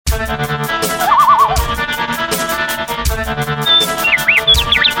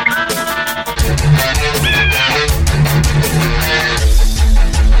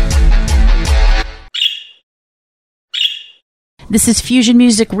This is Fusion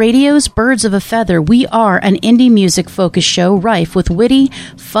Music Radio's Birds of a Feather. We are an indie music-focused show rife with witty,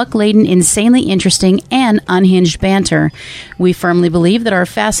 fuck-laden, insanely interesting, and unhinged banter. We firmly believe that our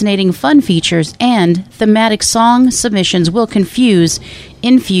fascinating fun features and thematic song submissions will confuse,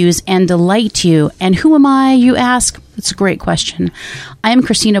 infuse, and delight you. And who am I, you ask? It's a great question. I am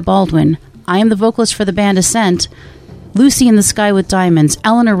Christina Baldwin. I am the vocalist for the band Ascent, Lucy in the Sky with Diamonds,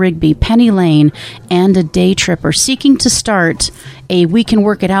 Eleanor Rigby, Penny Lane, and a day tripper seeking to start a we can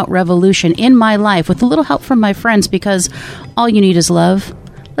work it out revolution in my life with a little help from my friends, because all you need is love.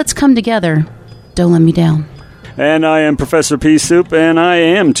 Let's come together. Don't let me down. And I am Professor Pea Soup, and I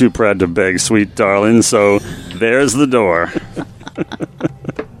am too proud to beg, sweet darling, so there's the door.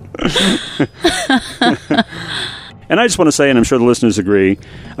 And I just want to say, and I'm sure the listeners agree,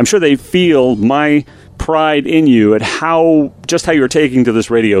 I'm sure they feel my pride in you at how you're taking to this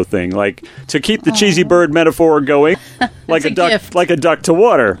radio thing, like to keep the cheesy bird metaphor going, like a duck to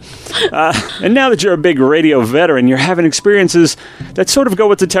water. And now that you're a big radio veteran, you're having experiences that sort of go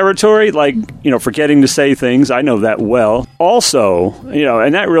with the territory, like, forgetting to say things. I know that well. Also,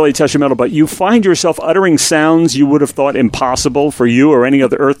 and that really touched your metal, but you find yourself uttering sounds you would have thought impossible for you or any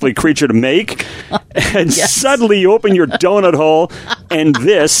other earthly creature to make. And suddenly you open your donut hole and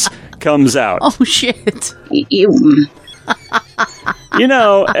this comes out. Oh, shit.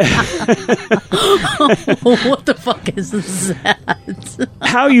 What the fuck is that?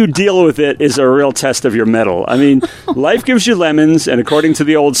 How you deal with it is a real test of your mettle. I mean, life gives you lemons, and according to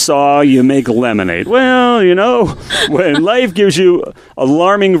the old saw, you make lemonade. Well, when life gives you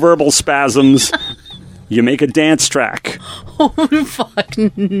alarming verbal spasms, you make a dance track. Oh, fuck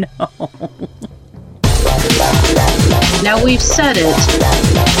no. Now we've said it.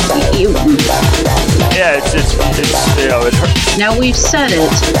 Yeah, it's it hurts. Now we've said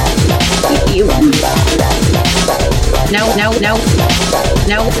it. Now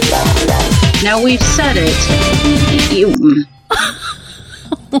we've said it.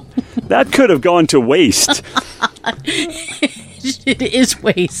 That could have gone to waste. It is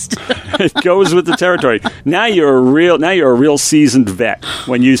waste. It goes with the territory. Now you're a real seasoned vet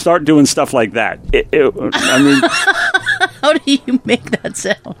when you start doing stuff like that. How do you make that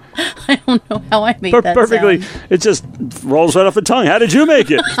sound? I don't know how I make that perfectly sound. It just rolls right off the tongue. How did you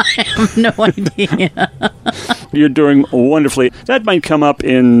make it? I have no idea. You're doing wonderfully. That might come up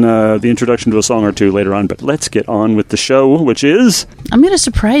in the introduction to a song or two later on, but let's get on with the show, which is... I'm going to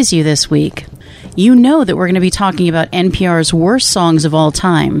surprise you this week. You know that we're going to be talking about NPR's worst songs of all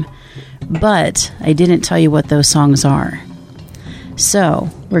time, but I didn't tell you what those songs are. So,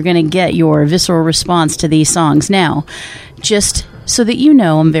 we're going to get your visceral response to these songs. Now, just so that you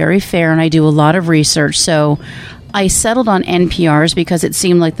know, I'm very fair and I do a lot of research, so I settled on NPR's because it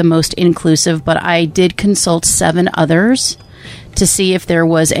seemed like the most inclusive, but I did consult 7 others to see if there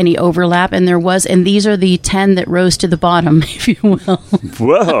was any overlap, and there was, and these are the 10 that rose to the bottom, if you will.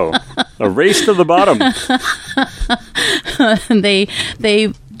 Whoa, a race to the bottom.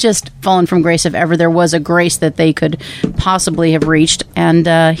 They just fallen from grace if ever there was a grace that they could possibly have reached. And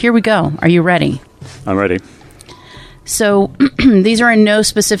here we go. Are you ready? I'm ready. So these are in no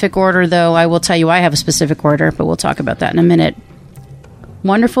specific order, though. I will tell you I have a specific order, but we'll talk about that in a minute.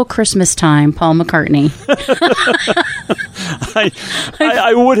 Wonderful Christmas Time, Paul McCartney.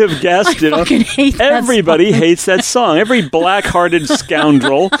 I would have guessed, hate everybody hates that song. Every black-hearted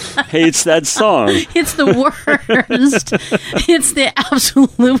scoundrel hates that song. It's the worst. It's the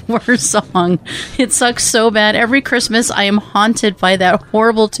absolute worst song. It sucks so bad. Every Christmas, I am haunted by that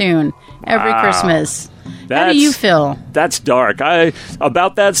horrible tune. Every Christmas. How do you feel? That's dark.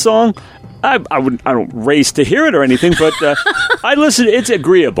 About that song... I don't race to hear it or anything, but I listen. It's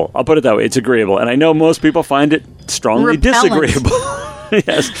agreeable. I'll put it that way. It's agreeable, and I know most people find it strongly disagreeable.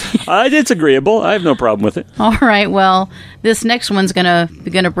 Yes, it's agreeable. I have no problem with it. All right. Well, this next one's gonna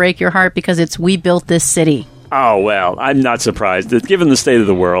break your heart because it's "We Built This City." Oh, well, I'm not surprised. Given the state of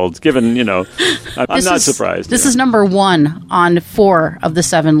the world, I'm not surprised. This is number 1 on 4 of the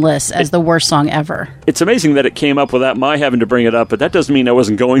 7 lists as the worst song ever. It's amazing that it came up without my having to bring it up, but that doesn't mean I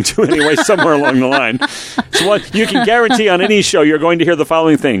wasn't going to anyway somewhere along the line. So you can guarantee on any show you're going to hear the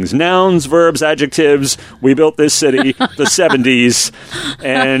following things. Nouns, verbs, adjectives, we built this city, the 70s,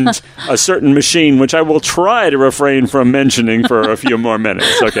 and a certain machine, which I will try to refrain from mentioning for a few more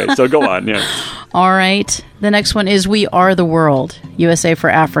minutes. Okay, so go on, yeah. All right. The next one is We Are the World, USA for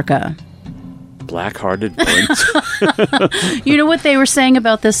Africa. black-hearted Prince. You know what they were saying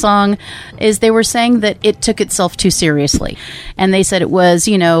about this song is they were saying that it took itself too seriously. And they said it was,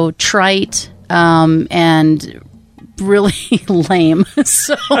 trite and really lame.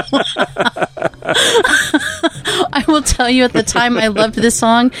 So I will tell you, at the time I loved this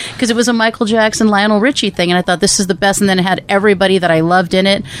song because it was a Michael Jackson, Lionel Richie thing, and I thought this is the best, and then it had everybody that I loved in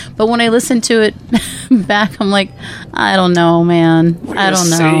it. But when I listened to it back, I'm like, I don't know, man. I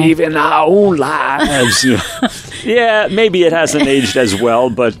don't know. Saving our own lives. Yeah, maybe it hasn't aged as well,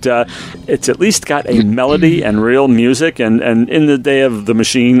 but it's at least got a melody and real music, and in the day of the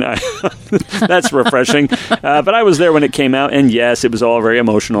machine, that's refreshing. But I was there when it came out, and yes, it was all very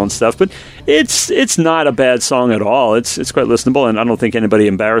emotional and stuff, but it's not a bad song at all. It's quite listenable, and I don't think anybody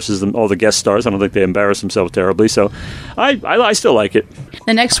embarrasses them. All the guest stars, I don't think they embarrass themselves terribly, so I still like it.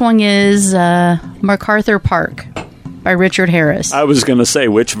 The next one is MacArthur Park by Richard Harris. I was going to say,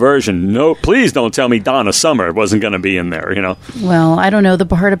 which version? No, please don't tell me Donna Summer wasn't going to be in there, Well, I don't know. The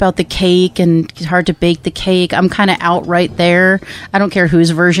part about the cake and it's hard to bake the cake, I'm kind of out right there. I don't care whose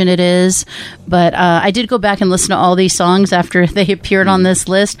version it is. But I did go back and listen to all these songs after they appeared on this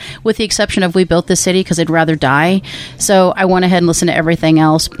list, with the exception of We Built This City, because I'd rather die. So I went ahead and listened to everything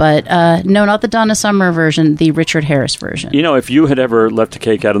else. But no, not the Donna Summer version, the Richard Harris version. If you had ever left a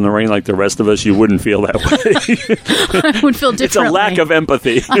cake out in the rain like the rest of us, you wouldn't feel that way. I would feel differently. It's a lack of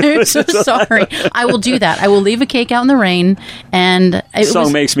empathy. I'm so sorry. I will do that. I will leave a cake out in the rain, and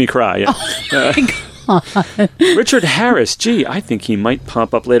song makes me cry. Yeah. Oh my God. Richard Harris, gee, I think he might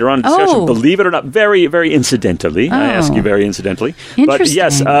pop up later on in discussion. Oh. Believe it or not, very, very incidentally. I ask you very incidentally. But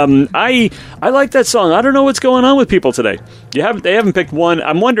yes, I like that song. I don't know what's going on with people today. They haven't picked one.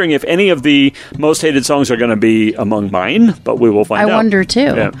 I'm wondering if any of the most hated songs are going to be among mine, but we will find out. I wonder too.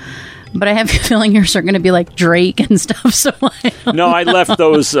 Yeah. But I have a feeling yours are going to be like Drake and stuff. So I left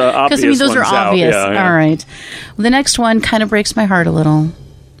those obvious because those are obvious. Out. Yeah. All right. Well, the next one kind of breaks my heart a little.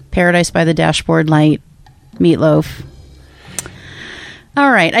 Paradise by the Dashboard Light, Meatloaf. All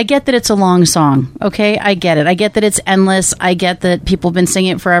right. I get that it's a long song. Okay. I get it. I get that it's endless. I get that people have been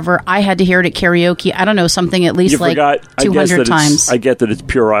singing it forever. I had to hear it at karaoke. I don't know, something at least 200 times. I get that it's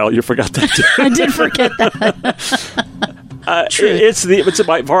puerile. You forgot that too. I did forget that. It's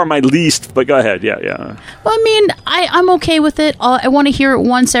by far my least, but go ahead. Yeah. Well, I mean, I'm okay with it. I want to hear it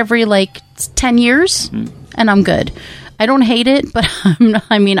once every 10 years, and I'm good. I don't hate it, but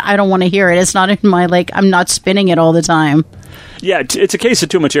I don't want to hear it. It's not in my, I'm not spinning it all the time. Yeah, it's a case of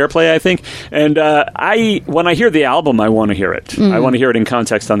too much airplay, I think. And when I hear the album, I want to hear it. I want to hear it in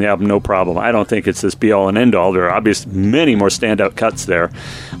context on the album, no problem. I don't think it's this be-all and end-all. There are obviously many more standout cuts there.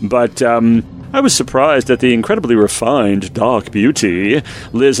 But I was surprised at the incredibly refined Dark Beauty,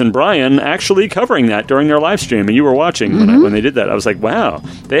 Liz and Brian, actually covering that during their live stream. And you were watching when they did that. I was like, wow,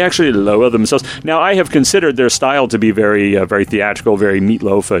 they actually lower themselves. Now, I have considered their style to be very very theatrical, very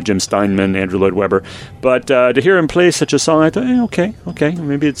Meatloaf, Jim Steinman, Andrew Lloyd Webber. But to hear him play such a song, I thought, okay,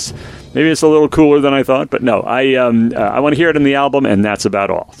 maybe it's a little cooler than I thought. But no, I want to hear it in the album, and that's about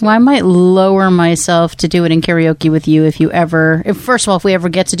all. Well, I might lower myself to do it in karaoke with you if first of all, if we ever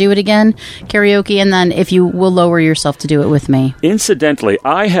get to do it again, karaoke, and then if you will lower yourself to do it with me. Incidentally,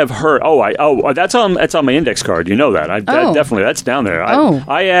 I have heard. That's on my index card. You know that. Definitely, that's down there.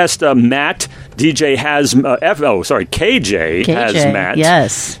 I asked Matt, DJ KJ Hazmat,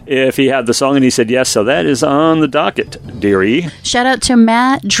 yes, if he had the song, and he said yes. So that is on the docket, dearie. Shout out to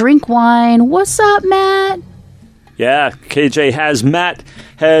Matt. Drink wine. What's up, Matt? Yeah, KJ Hazmat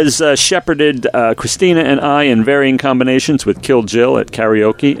has shepherded Christina and I in varying combinations with Kill Jill at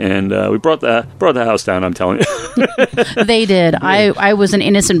karaoke, and we brought the house down, I'm telling you. They did. I was an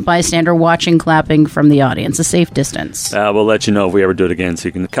innocent bystander watching, clapping from the audience, a safe distance. We'll let you know if we ever do it again, so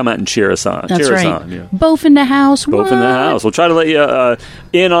you can come out and cheer us on. That's cheer right. Us on, yeah. Both in the house. Both in the house. We'll try to let you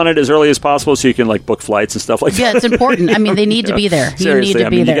in on it as early as possible, so you can book flights and stuff like that. Yeah, it's important. I mean, they need to be there. Seriously, you need to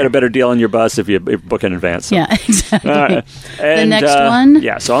be there. You get a better deal on your bus if you book in advance. So. Yeah, exactly. And, the next one?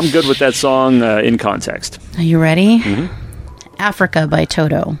 Yeah, so I'm good with that song in context. Are you ready? Mm-hmm. Africa by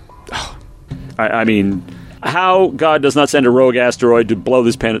Toto. I mean, how God does not send a rogue asteroid to blow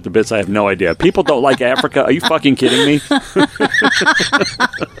this planet to bits, I have no idea. People don't like Africa. Are you fucking kidding me?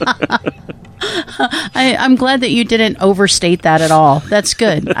 I'm glad that you didn't overstate that at all. That's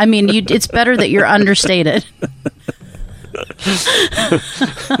good. I mean, it's better that you're understated.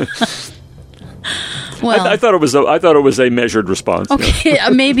 Well, I thought it was a measured response. Okay,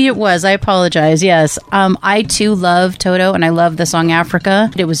 maybe it was. I apologize. Yes, I too love Toto, and I love the song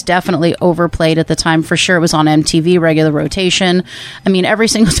Africa. It was definitely overplayed at the time, for sure. It was on MTV regular rotation. I mean, every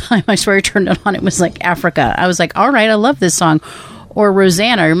single time I swear I turned it on, it was like Africa. I was like, all right, I love this song. Or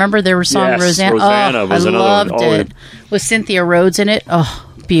Rosanna. Remember their song Yes, Rosanna? Rosanna was I another loved one. Oh, it. With Cynthia Rhodes in it. Oh,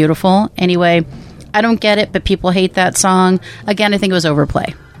 beautiful. Anyway, I don't get it, but people hate that song. Again, I think it was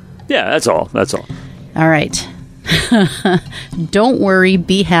overplay. Yeah, that's all. That's all. All right. Don't worry,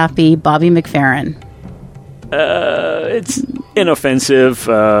 be happy, Bobby McFerrin. It's inoffensive.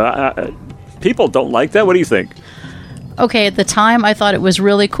 People don't like that. What do you think? Okay, at the time, I thought it was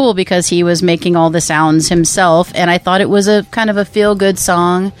really cool because he was making all the sounds himself, and I thought it was a kind of a feel-good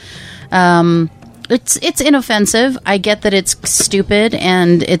song. It's inoffensive. I get that it's stupid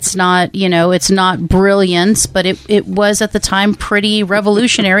and it's not, it's not brilliant, but it was at the time pretty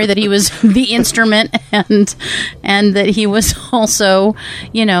revolutionary that he was the instrument and that he was also,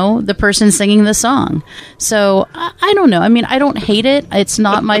 the person singing the song. So I don't know. I mean, I don't hate it. It's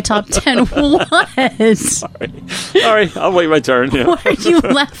not my top 10. What? Sorry, I'll wait my turn. Yeah. What are you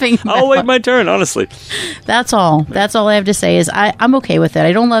laughing about? I'll wait my turn, honestly. That's all. That's all I have to say is I'm okay with it.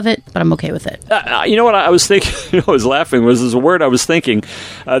 I don't love it, but I'm okay with it. You know what I was thinking? I was laughing. There's a word I was thinking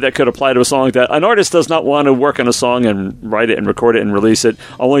that could apply to a song like that. An artist does not want to work on a song and write it and record it and release it,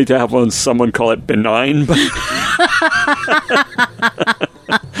 only to have someone call it benign.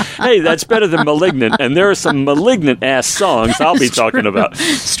 Hey, that's better than malignant. And there are some malignant ass songs I'll be talking about.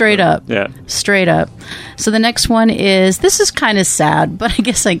 Straight up. Yeah. Straight up. So the next one this is kind of sad, but I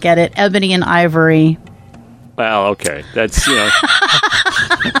guess I get it. Ebony and Ivory. Well, okay. That's,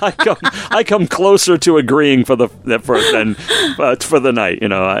 I come closer to agreeing for the night.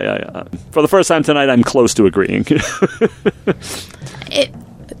 For the first time tonight, I'm close to agreeing.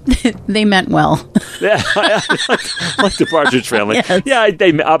 They meant well. Yeah, like the Partridge Family. Yes. Yeah,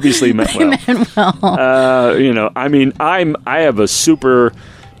 they obviously meant well. They meant well. I mean, I have a super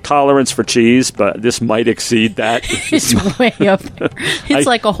tolerance for cheese, but this might exceed that. It's way up there. It's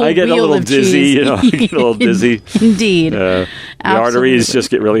like a whole I get a wheel little of dizzy, cheese. I get a little dizzy. Indeed. The arteries just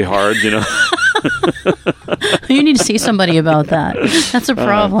get really hard, You need to see somebody about that. That's a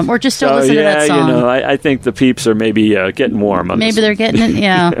problem. Or just don't listen to that song. I think the peeps are maybe getting warm on this. Maybe they're getting it,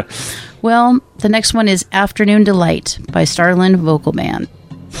 yeah. Well, the next one is Afternoon Delight by Starland Vocal Band.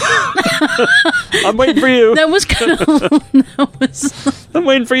 I'm waiting for you. That was kind of... I'm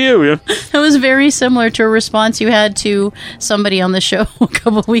waiting for you. Yeah. That was very similar to a response you had to somebody on the show a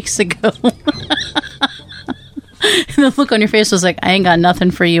couple weeks ago. And the look on your face was like, I ain't got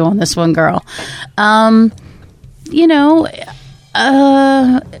nothing for you on this one, girl.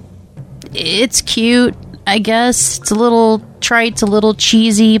 It's cute, I guess. It's a little trite, it's a little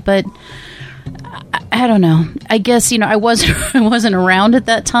cheesy, but I don't know. I guess, I wasn't around at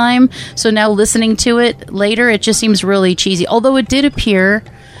that time, so now listening to it later, it just seems really cheesy. Although it did appear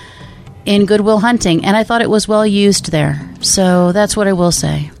in Good Will Hunting, and I thought it was well used there. So that's what I will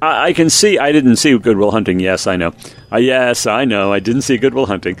say. I can see. I didn't see Good Will Hunting. Yes, I know. Yes, I know. I didn't see Good Will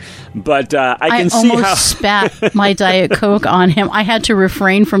Hunting, but I can see how. I almost spat my Diet Coke on him. I had to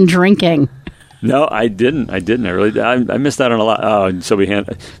refrain from drinking. No, I didn't. I really. I missed out on a lot. Oh,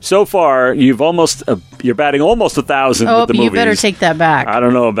 so far you're batting almost 1,000 with the movies. You better take that back. I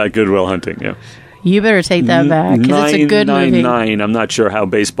don't know about Good Will Hunting. Yeah. You better take that back, because it's a good movie. 999. I'm not sure how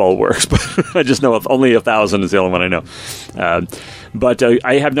baseball works, but I just know only 1,000 is the only one I know. But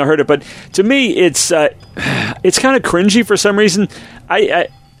I have not heard it. But to me, it's kind of cringy for some reason.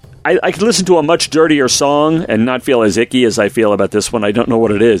 I could listen to a much dirtier song and not feel as icky as I feel about this one. I don't know what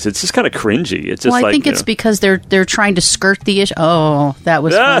it is. It's just kind of cringy. It's just I think it's because they're trying to skirt the issue. Oh, that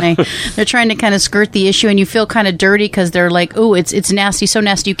was funny. They're trying to kind of skirt the issue, and you feel kind of dirty because they're like, oh, it's nasty, so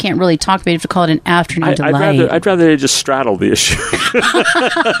nasty you can't really talk about it. You have to call it an afternoon delight. I'd rather they just straddle the issue.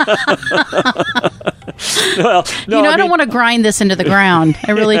 Well, no, I don't want to grind this into the ground.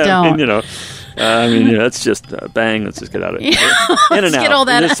 I really don't. That's just bang. Let's just get out of it. In and out. Get all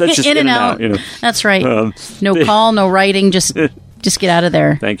that that's just in and out. That's right. No call, no writing. Just get out of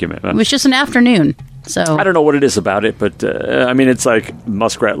there. Thank you, man. It was just an afternoon. So I don't know what it is about it, but it's like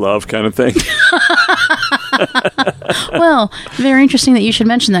Muskrat Love kind of thing. Well, very interesting that you should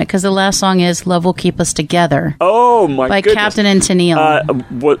mention that, because the last song is "Love Will Keep Us Together." Oh my by goodness. Captain and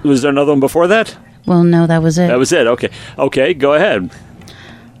Tennille. Was there another one before that? Well, no, that was it. That was it. Okay, go ahead.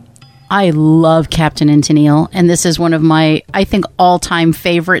 I love Captain and Tennille, and this is one of my, I think, all-time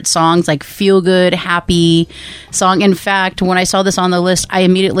favorite songs, like feel-good, happy song. In fact, when I saw this on the list, I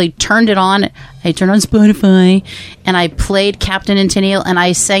immediately turned it on. I turned on Spotify, and I played Captain and Tennille, and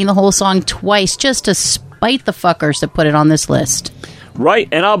I sang the whole song twice just to spite the fuckers that put it on this list. Right,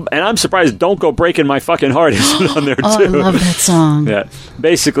 and I'm surprised Don't Go Breaking My Fucking Heart isn't on there, too. Oh, I love that song. Yeah.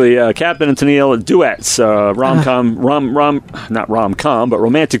 Basically, Captain and Tennille duets, not rom-com, but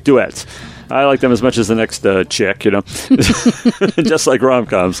romantic duets. I like them as much as the next chick, just like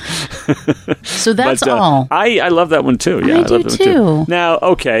rom-coms. So that's all. I love that one too. Yeah, I do love that too. one too. Now,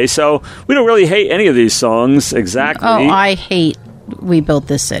 okay, so we don't really hate any of these songs exactly. Oh, I hate We Built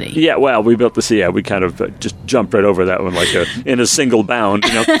This City. Yeah, well, We Built This City. Yeah, we kind of just jumped right over that one in a single bound,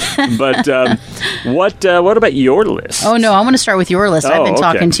 But what about your list? Oh no, I want to start with your list. I've been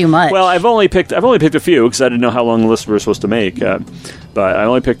talking too much. Well, I've only picked a few because I didn't know how long the list we were supposed to make, but I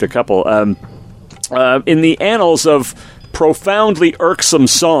only picked a couple. In the annals of profoundly irksome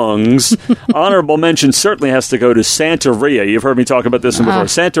songs, honorable mention certainly has to go to Santeria. You've heard me talk about this one before.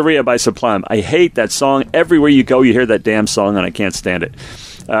 Santeria by Sublime. I hate that song. Everywhere you go, you hear that damn song, and I can't stand it.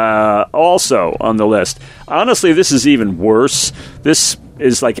 Also on the list, honestly, this is even worse. This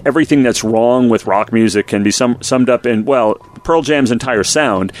is like everything that's wrong with rock music can be summed up in, well, Pearl Jam's entire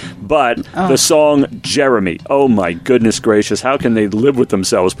sound, but the song Jeremy. Oh my goodness gracious, how can they live with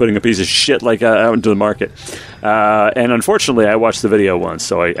themselves putting a piece of shit like that out into the market? And unfortunately, I watched the video once,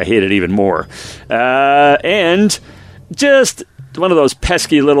 so I hate it even more. And just one of those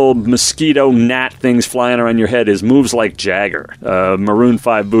pesky little mosquito gnat things flying around your head is Moves Like Jagger. Maroon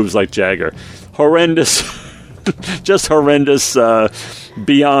 5 Moves Like Jagger. Horrendous. Just horrendous,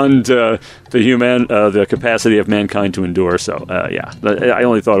 beyond the capacity of mankind to endure. So, yeah, I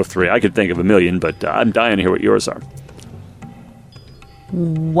only thought of 3. I could think of a million, but I'm dying to hear what yours are.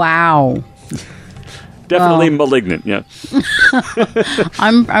 Wow. Definitely Malignant. Yeah.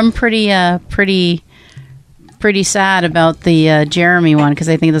 I'm pretty sad about the Jeremy one because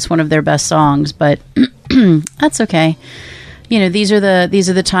I think that's one of their best songs. But that's okay. These are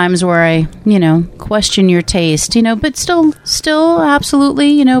the times where I, question your taste, but still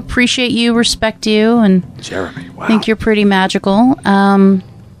absolutely, appreciate you, respect you, and Jeremy, wow. Think you're pretty magical.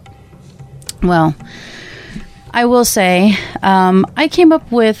 Well, I will say, I came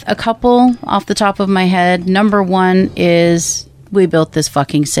up with a couple off the top of my head. Number 1 is We Built This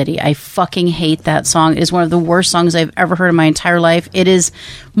Fucking City. I fucking hate that song. It is one of the worst songs I've ever heard in my entire life. It is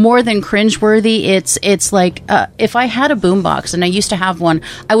more than cringeworthy. It's like, if I had a boombox, and I used to have one,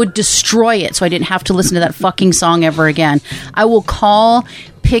 I would destroy it so I didn't have to listen to that fucking song ever again. I will call,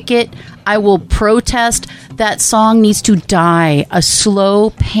 picket, I will protest. That song needs to die a slow,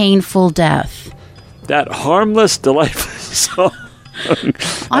 painful death. That harmless, delightful song.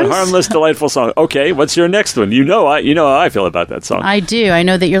 Harmless, delightful song. Okay, what's your next one? You know how I feel about that song. I do. I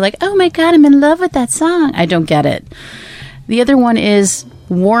know that you're like, oh my God, I'm in love with that song. I don't get it. The other one is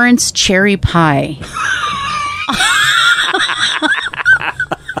Warrant's Cherry Pie.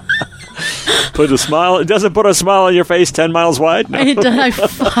 It doesn't put a smile on your face 10 miles wide? No. I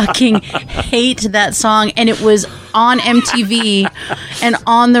fucking hate that song. And it was on MTV and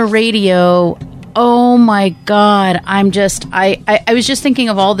on the radio. Oh my God. I was just thinking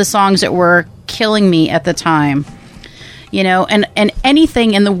of all the songs that were killing me at the time. And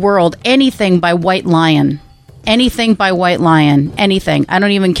anything in the world, anything by White Lion. Anything by White Lion. Anything. I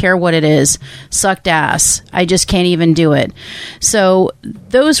don't even care what it is. Sucked ass. I just can't even do it. So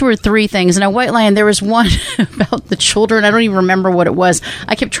those were 3 things. Now, White Lion, there was one about the children. I don't even remember what it was.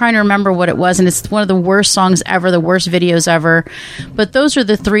 I kept trying to remember what it was, and it's one of the worst songs ever, the worst videos ever. But those are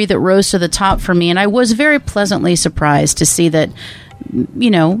the 3 that rose to the top for me, and I was very pleasantly surprised to see that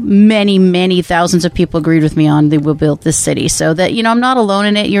many, many thousands of people agreed with me on We Built This City. So that, I'm not alone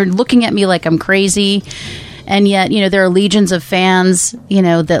in it. You're looking at me like I'm crazy. And yet, there are legions of fans,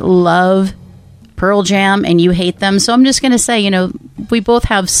 that love Pearl Jam and you hate them. So I'm just going to say, we both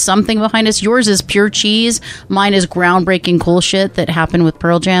have something behind us. Yours is pure cheese. Mine is groundbreaking cool shit that happened with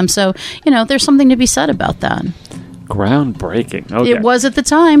Pearl Jam. So, there's something to be said about that. Groundbreaking. Okay. It was at the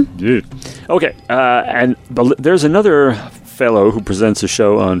time. Dude. Okay. And there's another fellow who presents a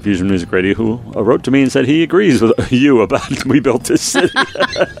show on Fusion Music Radio who wrote to me and said he agrees with you about We Built This City.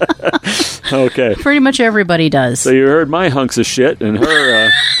 Okay. Pretty much everybody does. So you heard my hunks of shit and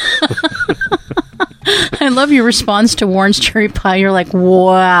her... I love your response to Warren's Cherry Pie. You're like,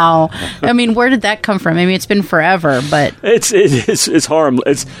 wow. I mean, where did that come from? I mean, it's been forever, but... It's harmless.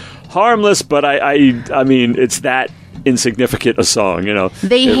 It's harmless, but I mean, it's that insignificant a song,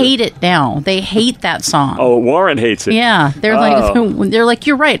 They hate it now. They hate that song. Oh, Warren hates it. Yeah, they're like,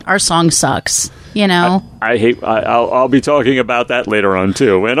 you're right. Our song sucks. I'll be talking about that later on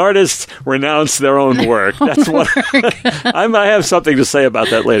too. When artists renounce their own work, that's what I have something to say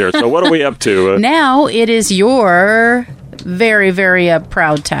about that later. So what are we up to? Now it is your very, very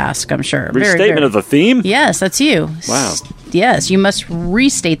proud task, I'm sure. Restatement of the theme? Yes, that's you. Wow. Yes, you must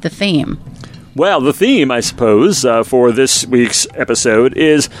restate the theme. Well, the theme, I suppose, for this week's episode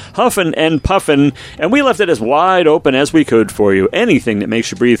is Huffin' and Puffin', and we left it as wide open as we could for you. Anything that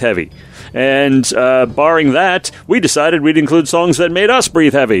makes you breathe heavy. And barring that, we decided we'd include songs that made us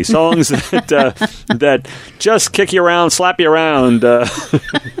breathe heavy. Songs that just kick you around, slap you around,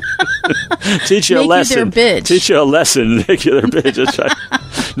 teach you a lesson. Make you their bitch. Teach you a lesson, make you their bitch. Just try to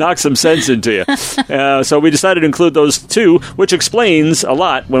knock some sense into you. So we decided to include those two, which explains a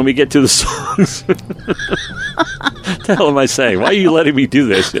lot when we get to the songs. What the hell am I saying? Why are you letting me do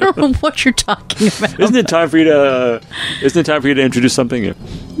this? I don't know what you're talking about. Isn't it time for you to introduce something?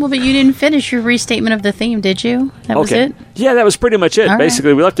 Well, but you didn't finish your restatement of the theme, did you? That was it? Yeah, that was pretty much it. All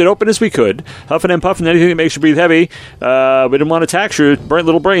Basically, we left it open as we could. Huffing and puffing, anything that makes you breathe heavy. We didn't want to tax your burnt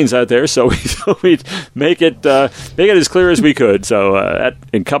little brains out there, so we'd make it as clear as we could. So that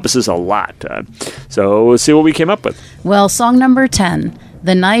encompasses a lot. So we'll see what we came up with. Well, song number 10,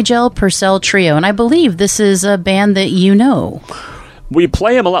 the Nigel Purcell Trio. And I believe this is a band that you know. We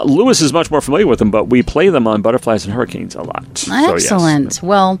play them a lot. Lewis is much more familiar with them, but we play them on Butterflies and Hurricanes a lot. Excellent. So, yes.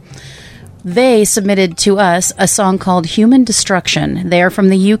 Well, they submitted to us a song called Human Destruction. They are from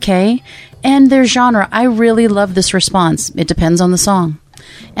the UK, and their genre, I really love this response. It depends on the song.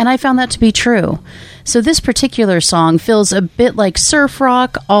 And I found that to be true. So this particular song feels a bit like surf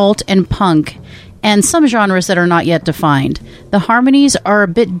rock, alt, and punk, and some genres that are not yet defined. The harmonies are a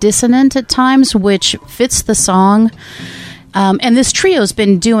bit dissonant at times, which fits the song. And this trio's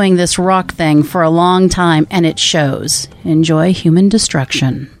been doing this rock thing for a long time, and it shows. Enjoy Human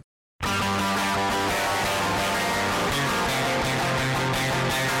Destruction.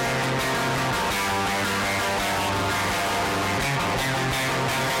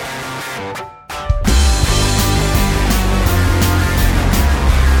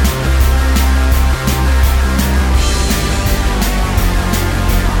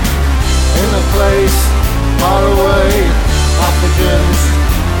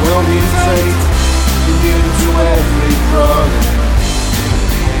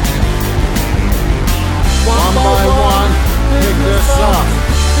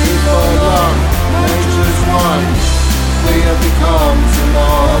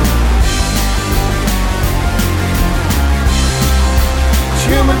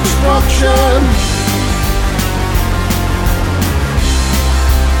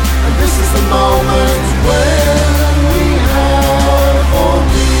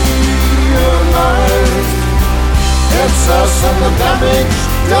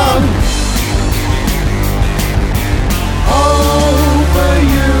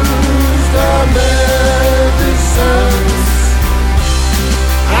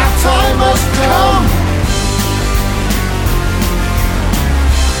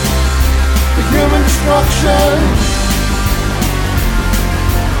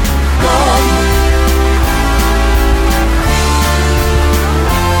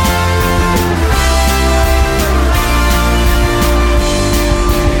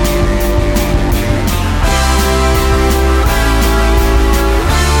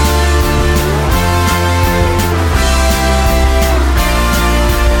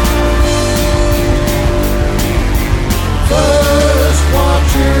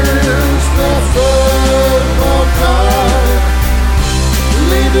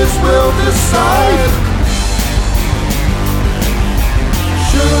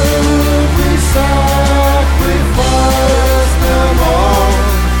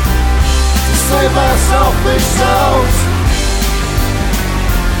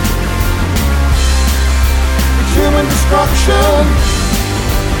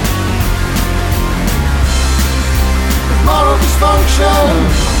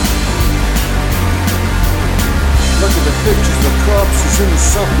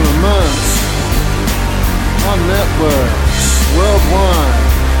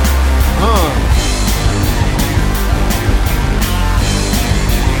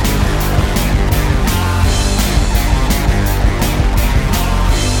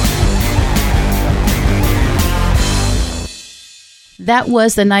 That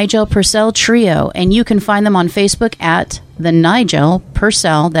was the Nigel Purcell Trio, and you can find them on Facebook at the Nigel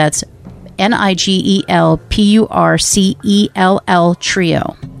Purcell. That's NIGELPURCELL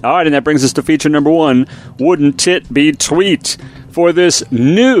Trio. All right, and that brings us to feature number 1, Wouldn't It Be Tweet? For this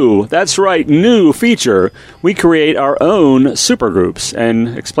new feature, we create our own supergroups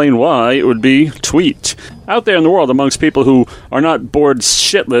and explain why it would be Tweet. Out there in the world, amongst people who are not bored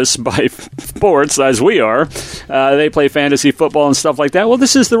shitless by sports as we are, they play fantasy football and stuff like that. Well,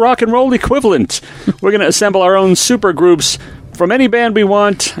 this is the rock and roll equivalent. We're going to assemble our own supergroups from any band we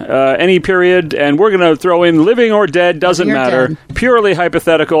want, any period, and we're going to throw in living or dead, doesn't Living or matter. dead. Purely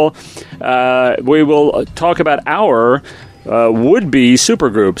hypothetical. We will talk about our would-be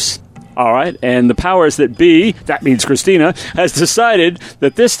supergroups. All right, and the powers that be, that means Christina, has decided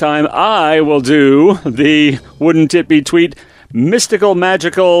that this time I will do the Wouldn't It Be Tweet mystical,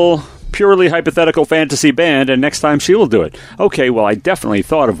 magical, purely hypothetical fantasy band, and next time she will do it. Okay, well, I definitely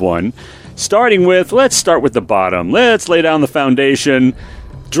thought of one. Let's start with the bottom. Let's lay down the foundation.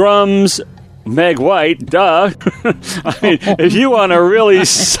 Drums, Meg White, duh. I mean, if you want a really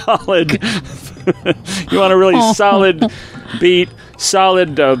solid beat,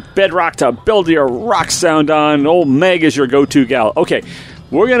 solid bedrock to build your rock sound on, old Meg is your go-to gal. Okay,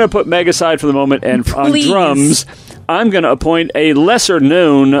 we're going to put Meg aside for the moment, and Please. on drums, I'm going to appoint a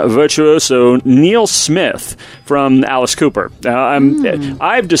lesser-known virtuoso, Neil Smith, from Alice Cooper.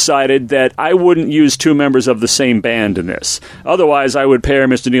 I've decided that I wouldn't use two members of the same band in this. Otherwise, I would pair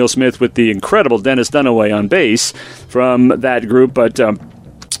Mr. Neil Smith with the incredible Dennis Dunaway on bass from that group, but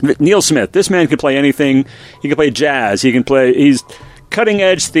Neil Smith, this man can play anything. He can play jazz. He's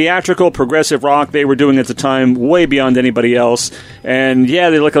cutting-edge, theatrical, progressive rock they were doing at the time, way beyond anybody else. And yeah,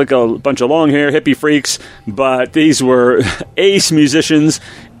 they look like a bunch of long-hair hippie freaks, but these were ace musicians,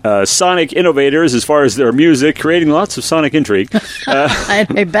 sonic innovators as far as their music, creating lots of sonic intrigue. I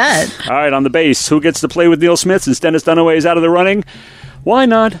bet. All right, on the bass, who gets to play with Neil Smith since Dennis Dunaway is out of the running? Why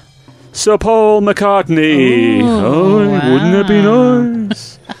not Sir Paul McCartney? Wouldn't that be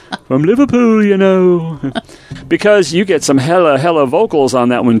nice? From Liverpool, you know. Because you get some hella vocals on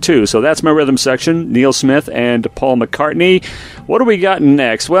that one, too. So that's my rhythm section, Neil Smith and Paul McCartney. What do we got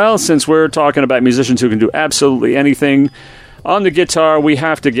next? Well, since we're talking about musicians who can do absolutely anything, on the guitar, we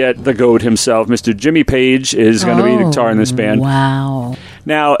have to get the GOAT himself. Mr. Jimmy Page is going to be the guitar in this band. Wow.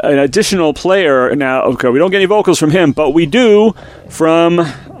 Now, an additional player, we don't get any vocals from him, but we do from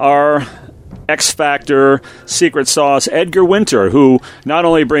our X Factor secret sauce, Edgar Winter, who not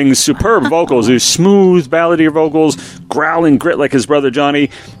only brings superb vocals, who's smooth, ballady vocals, growling grit like his brother Johnny,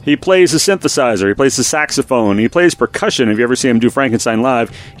 he plays the synthesizer, he plays the saxophone, he plays percussion. If you ever see him do Frankenstein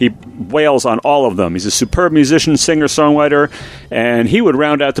live, he wails on all of them. He's a superb musician, singer, songwriter, and he would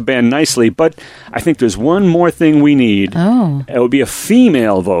round out the band nicely. But I think there's one more thing we need. Oh. It would be a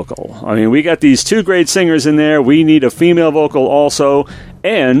female vocal. I mean, we got these two great singers in there. We need a female vocal also,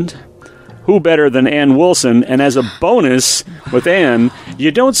 and who better than Ann Wilson? And as a bonus with Ann,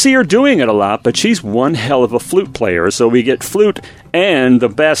 you don't see her doing it a lot, but she's one hell of a flute player. So we get flute and the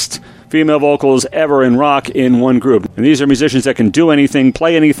best female vocals ever in rock in one group. And these are musicians that can do anything,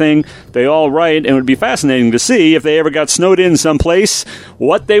 play anything. They all write, and it would be fascinating to see if they ever got snowed in someplace,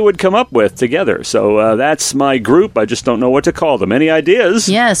 what they would come up with together. So that's my group. I just don't know what to call them. Any ideas?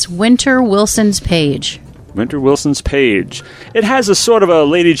 Yes, Winter Wilson's Page. Winter Wilson's Page. It has a sort of a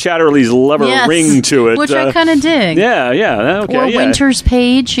Lady Chatterley's Lover ring to it. Which I kind of dig. Yeah. Okay, or yeah. Winter's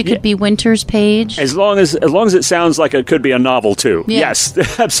Page. It could be Winter's Page. As long as it sounds like it could be a novel, too. Yeah. Yes,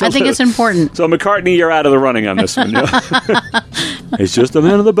 absolutely. I think it's important. So, McCartney, you're out of the running on this one. He's just a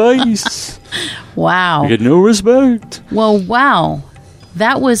man of the bass. Wow. I get no respect. Well, wow.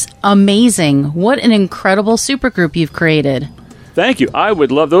 That was amazing. What an incredible supergroup you've created. Thank you. I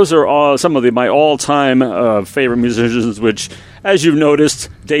would love... Those are all some of my all-time favorite musicians, which, as you've noticed,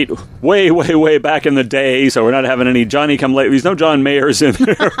 date way, way, way back in the day, so we're not having any Johnny-come-late... There's no John Mayers in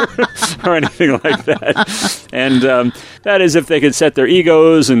there or anything like that. And that is if they could set their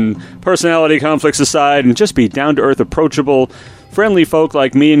egos and personality conflicts aside and just be down-to-earth, approachable, friendly folk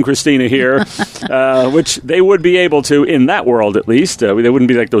like me and Christina here, which they would be able to, in that world at least. They wouldn't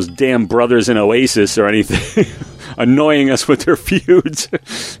be like those damn brothers in Oasis or anything, annoying us with their feuds.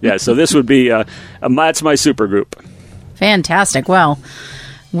 Yeah, so this would be, that's my supergroup. Fantastic. Well,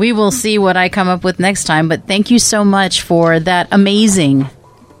 we will see what I come up with next time, but thank you so much for that amazing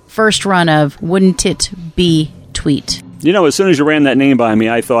first run of Wouldn't It Be Tweet. You know, as soon as you ran that name by me,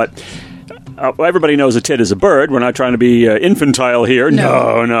 I thought... everybody knows a tit is a bird. We're not trying to be infantile here.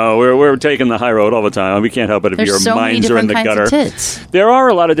 No. We're taking the high road all the time. We can't help it if your minds are in the gutter. There's so many different kinds of tits. There are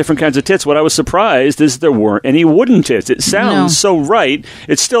a lot of different kinds of tits. What I was surprised is there weren't any wooden tits. It sounds so right.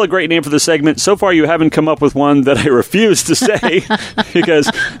 It's still a great name for the segment. So far, you haven't come up with one that I refuse to say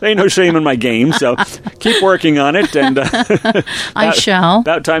because there ain't no shame in my game. So keep working on it. And I shall.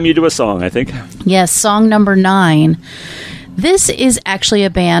 About time you do a song, I think. Yes, song number 9. This is actually a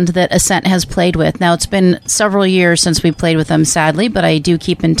band that Ascent has played with. Now, it's been several years since we played with them, sadly, but I do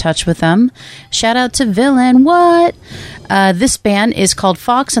keep in touch with them. Shout out to Villain. What? This band is called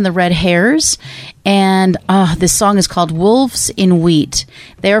Fox and the Red Hairs, And this song is called Wolves in Wheat.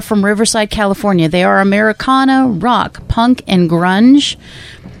 They are from Riverside, California. They are Americana, rock, punk, and grunge.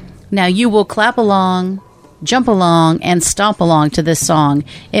 Now you will clap along, jump along, and stomp along to this song.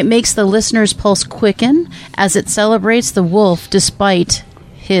 It makes the listener's pulse quicken as it celebrates the wolf despite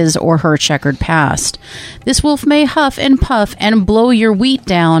his or her checkered past. This wolf may huff and puff and blow your wheat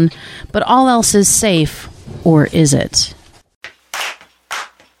down, but all else is safe, or is it?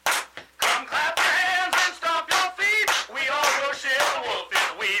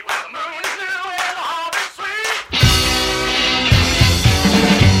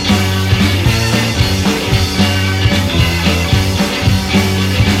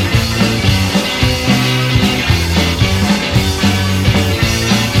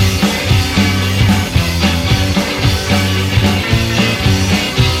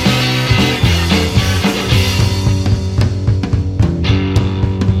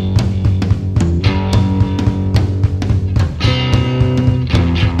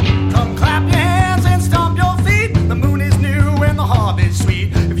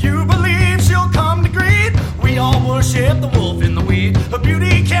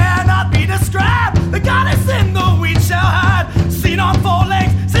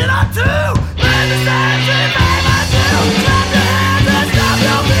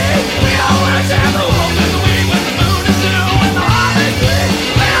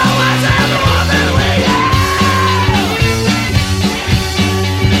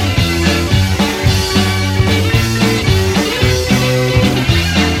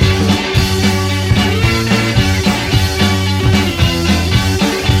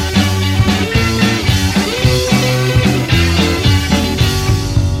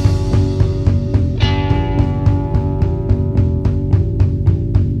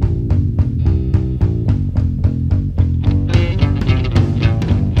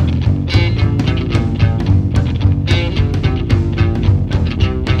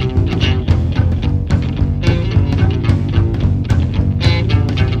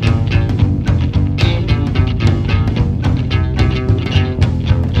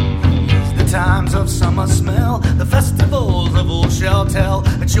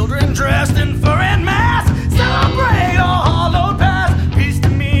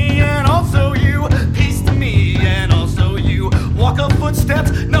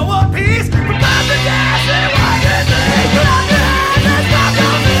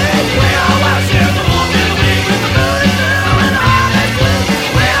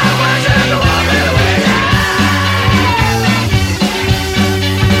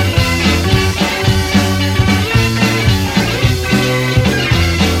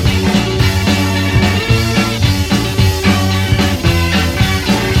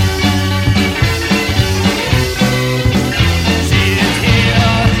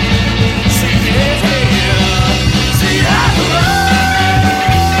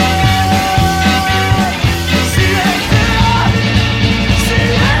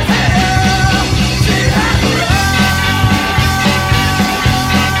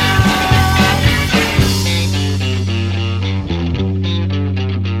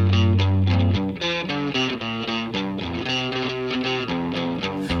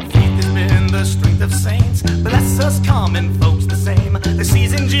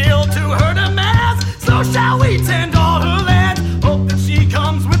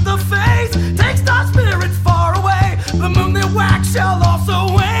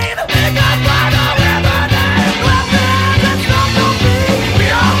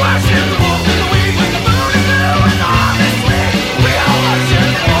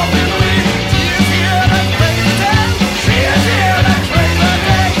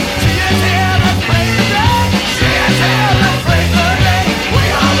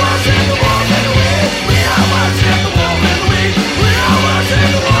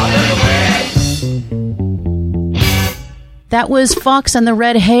 That was Fox and the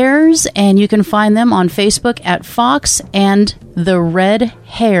Red Hares, and you can find them on Facebook at Fox and the Red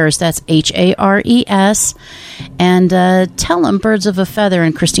Hares. That's Hares. And tell them Birds of a Feather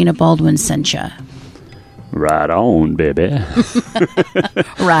and Christina Baldwin sent you. Right on, baby.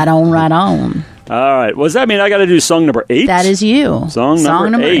 Right on, right on. All right. Well, does that mean I got to do song number 8? That is you. Song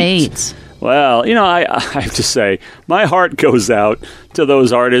number 8. Well, you know, I have to say, my heart goes out to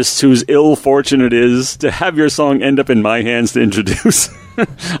those artists whose ill fortune it is to have your song end up in my hands to introduce.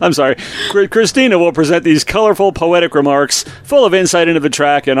 I'm sorry. Christina will present these colorful, poetic remarks full of insight into the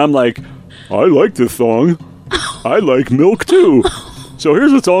track, and I'm like, I like this song. I like milk, too. So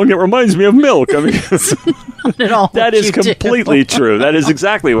here's a song that reminds me of milk. I mean, that is completely true. That is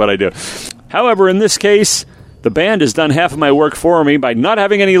exactly what I do. However, in this case, The band has done half of my work for me by not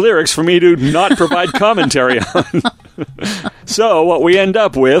having any lyrics for me to not provide commentary on. So what we end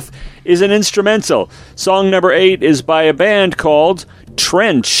up with is an instrumental. Song number 8 is by a band called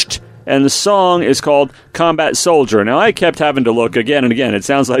Trenched, and the song is called Combat Soldier. Now, I kept having to look again and again. It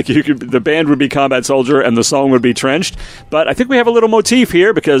sounds like the band would be Combat Soldier and the song would be Trenched, but I think we have a little motif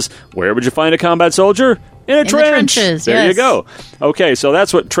here, because where would you find a combat soldier? In a trench. The trenches, there yes. you go. Okay, so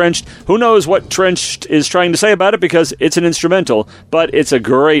that's what Trenched... Who knows what Trenched is trying to say about it, because it's an instrumental, but it's a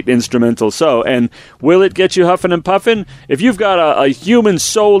great instrumental. So, and will it get you huffing and puffing? If you've got a human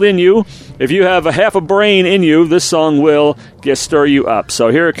soul in you, if you have a half a brain in you, this song will stir you up. So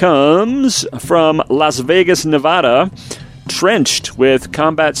here it comes from Las Vegas, Nevada, Trenched with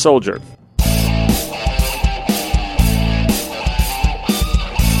Combat Soldier.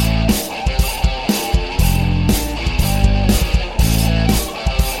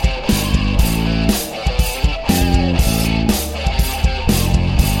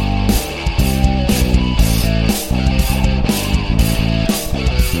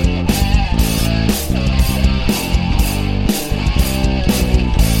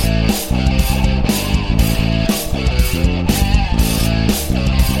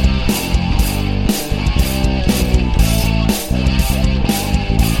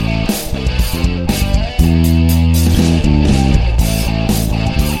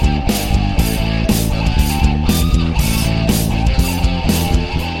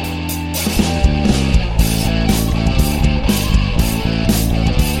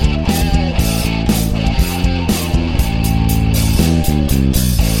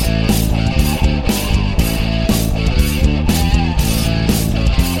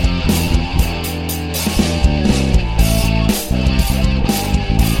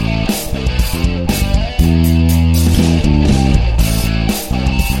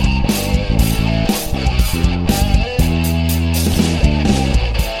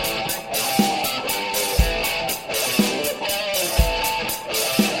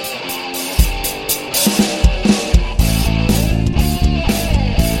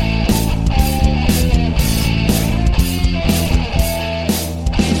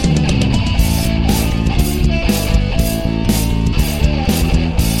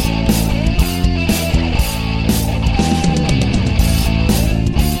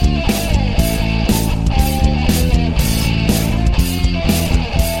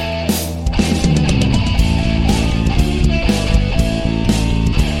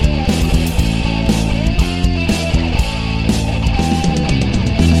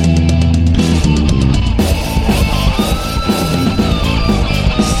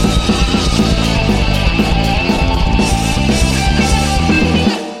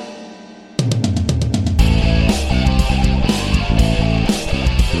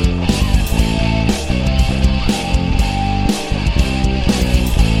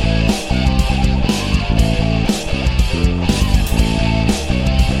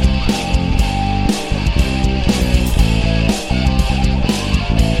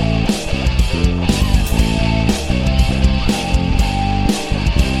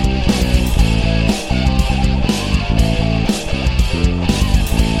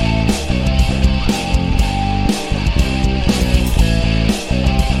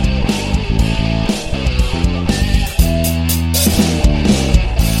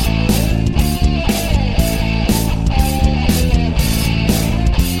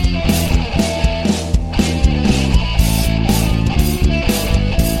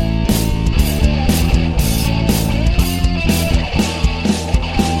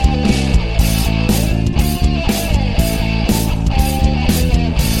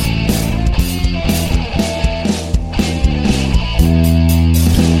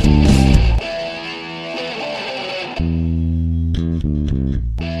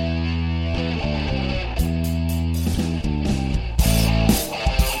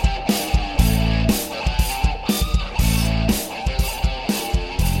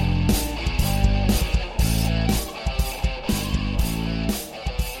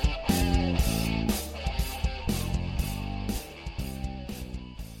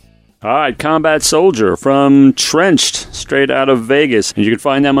 All right, Combat Soldier from Trenched, straight out of Vegas. And you can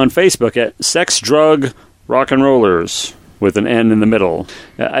find them on Facebook at Sex, Drug, Rock and Rollers, with an N in the middle.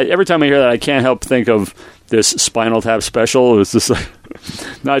 Every time I hear that, I can't help think of this Spinal Tap special. It was just like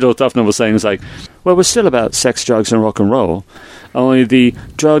Nigel Tufnell was saying, it's like, well, we're still about sex, drugs, and rock and roll. Only the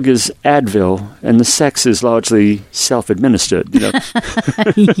drug is Advil, and the sex is largely self-administered. You know?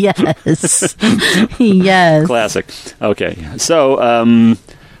 Yes. Yes. Classic. Okay. So,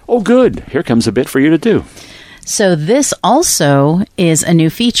 oh, good. Here comes a bit for you to do. So this also is a new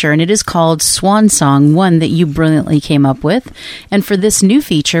feature, and it is called Swan Song, one that you brilliantly came up with. And for this new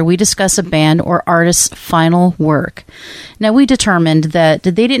feature, we discuss a band or artist's final work. Now, we determined that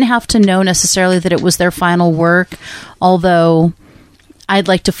they didn't have to know necessarily that it was their final work, although I'd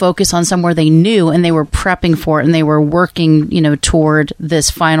like to focus on somewhere they knew and they were prepping for it and they were working, toward this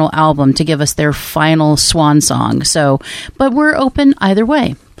final album to give us their final swan song. So, but we're open either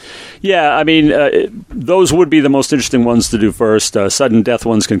way. Yeah, I mean, those would be the most interesting ones to do first. Sudden death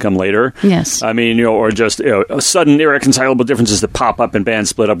ones can come later. Yes. I mean, or just sudden irreconcilable differences that pop up in bands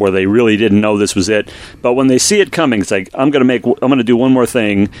split up where they really didn't know this was it. But when they see it coming, it's like, I'm going to do one more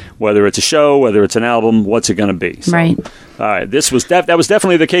thing, whether it's a show, whether it's an album, what's it going to be? So, right. All right. That was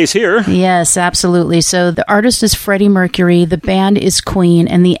definitely the case here. Yes, absolutely. So the artist is Freddie Mercury, the band is Queen,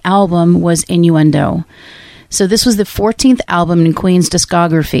 and the album was Innuendo. So this was the 14th album in Queen's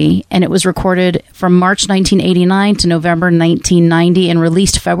discography, and it was recorded from March 1989 to November 1990 and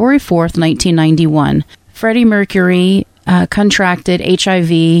released February 4th, 1991. Freddie Mercury contracted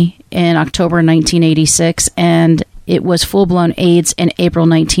HIV in October 1986, and it was full-blown AIDS in April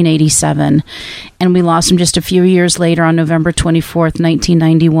 1987. And we lost him just a few years later on November 24th,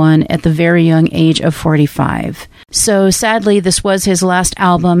 1991, at the very young age of 45. So sadly, this was his last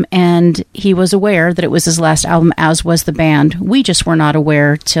album, and he was aware that it was his last album, as was the band. We just were not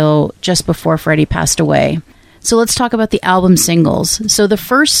aware till just before Freddie passed away. So let's talk about the album singles. So the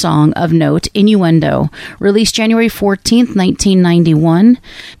first song of note, Innuendo, released January 14th, 1991.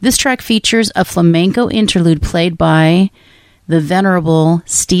 This track features a flamenco interlude played by the venerable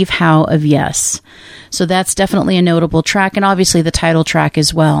Steve Howe of Yes. So that's definitely a notable track, and obviously the title track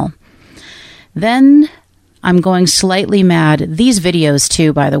as well. Then I'm Going Slightly Mad. These videos,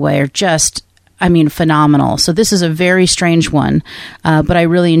 too, by the way, are just, phenomenal. So this is a very strange one, but I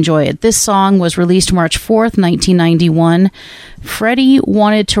really enjoy it. This song was released March 4th, 1991. Freddie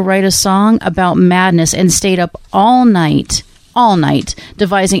wanted to write a song about madness and stayed up all night,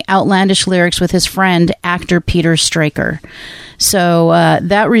 devising outlandish lyrics with his friend, actor Peter Straker. So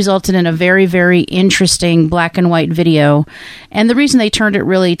that resulted in a very, very interesting black and white video. And the reason they turned it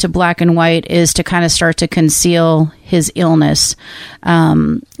really to black and white is to kind of start to conceal his illness,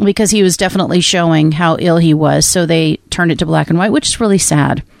 because he was definitely showing how ill he was. So they turned it to black and white, which is really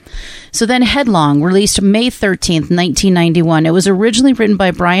sad. So then Headlong, released May 13th, 1991. It was originally written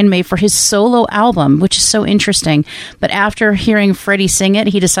by Brian May for his solo album, which is so interesting. But after hearing Freddie sing it,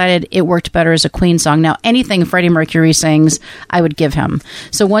 he decided it worked better as a Queen song. Now, anything Freddie Mercury sings, I would give him.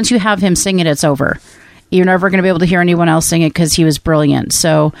 So once you have him sing it, it's over. You're never going to be able to hear anyone else sing it because he was brilliant.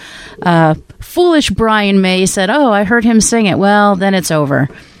 So foolish Brian May said, I heard him sing it. Well, then it's over.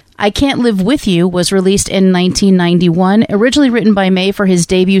 I Can't Live With You was released in 1991, originally written by May for his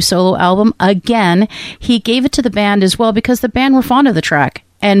debut solo album. Again, he gave it to the band as well because the band were fond of the track.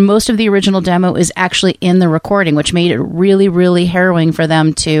 And most of the original demo is actually in the recording, which made it really, really harrowing for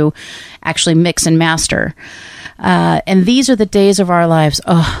them to actually mix and master. And These Are the Days of Our Lives.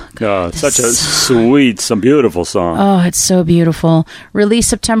 Oh, God, such a sweet, some beautiful song. Oh, it's so beautiful. Released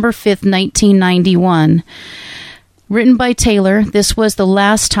September 5th, 1991. Written by Taylor, this was the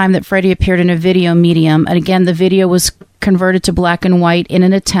last time that Freddie appeared in a video medium. And again, the video was converted to black and white in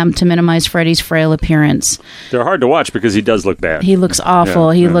an attempt to minimize Freddie's frail appearance. They're hard to watch because he does look bad. He looks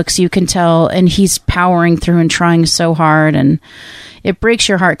awful. He looks, you can tell, and he's powering through and trying so hard. And it breaks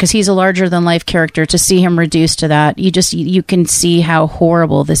your heart because he's a larger-than-life character. To see him reduced to that, you can see how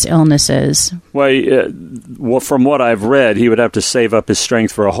horrible this illness is. Well, from what I've read, he would have to save up his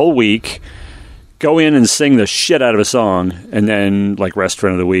strength for a whole week, go in and sing the shit out of a song, and then rest for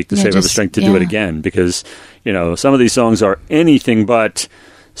another week to save up the strength to do it again. Because, some of these songs are anything but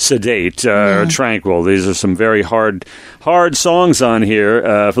sedate or tranquil. These are some very hard songs on here.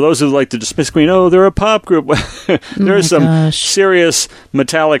 For those who like to dismiss Queen, they're a pop group. There's some serious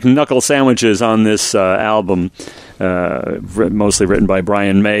metallic knuckle sandwiches on this album. Mostly written by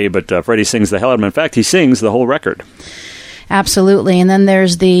Brian May, but Freddie sings the hell out of them. In fact, he sings the whole record. Absolutely. And then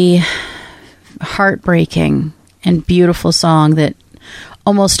there's the heartbreaking and beautiful song that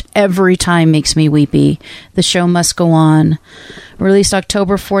almost every time makes me weepy. The Show Must Go On. Released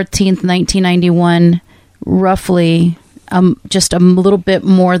October 14th, 1991, roughly just a little bit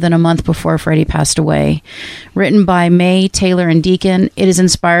more than a month before Freddie passed away. Written by May, Taylor, and Deacon, it is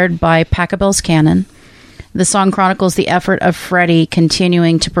inspired by Pachelbel's Canon. The song chronicles the effort of Freddie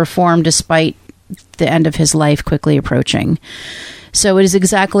continuing to perform despite the end of his life quickly approaching. So it is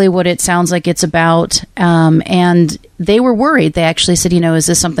exactly what it sounds like it's about. And they were worried. They actually said, is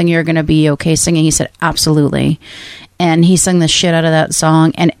this something you're going to be okay singing? He said, absolutely. and he sung the shit out of that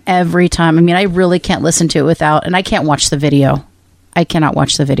song. And every time, I mean, I really can't listen to it without, and I can't watch the video. I cannot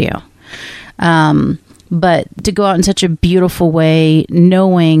watch the video. But to go out in such a beautiful way,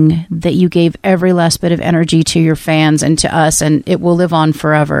 knowing that you gave every last bit of energy to your fans and to us, and it will live on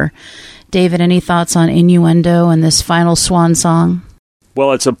forever. David, any thoughts on Innuendo and this final swan song?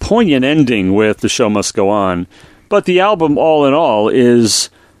 Well, it's a poignant ending with The Show Must Go On, but the album, all in all, is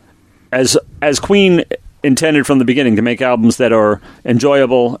as Queen intended from the beginning, to make albums that are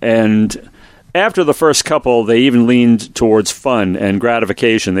enjoyable. And after the first couple, they even leaned towards fun and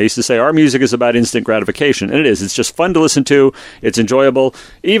gratification. They used to say, our music is about instant gratification. And it is. It's just fun to listen to. It's enjoyable.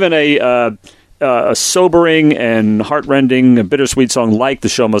 Even a sobering and heartrending, bittersweet song like The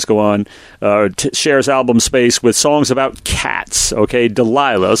Show Must Go On shares album space with songs about cats, okay?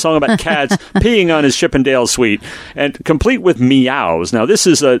 Delilah, a song about cats peeing on his Chippendale suite, and complete with meows. Now, this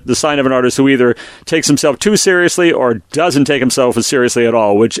is the sign of an artist who either takes himself too seriously or doesn't take himself as seriously at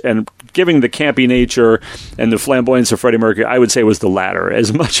all, and giving the campy nature and the flamboyance of Freddie Mercury, I would say was the latter.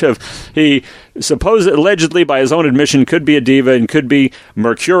 As much of he allegedly, by his own admission, could be a diva and could be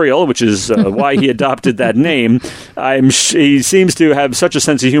mercurial, which is why he adopted that name. He seems to have such a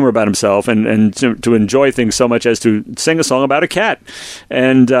sense of humor about himself and to enjoy things so much as to sing a song about a cat.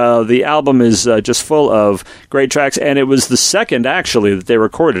 And the album is just full of great tracks, and it was the second, actually, that they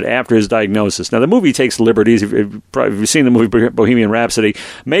recorded after his diagnosis. Now, the movie takes liberties. If you've seen the movie Bohemian Rhapsody,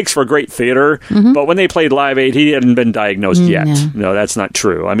 makes for great theater, but when they played Live Aid, he hadn't been diagnosed yet. No, that's not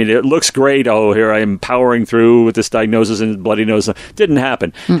true. I mean, it looks great. Oh, here I am powering through with this diagnosis and bloody nose. Didn't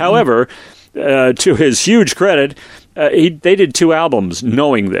happen. However, to his huge credit, they did 2 albums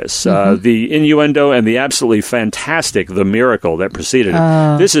knowing this. The Innuendo and the absolutely fantastic The Miracle that preceded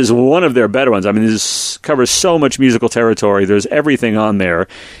it. This is one of their better ones. I mean, this covers so much musical territory. There's everything on there.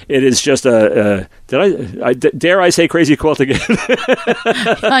 It is just dare I say Crazy Quilt again?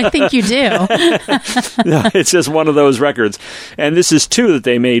 I think you do. No, it's just one of those records. And this is 2 that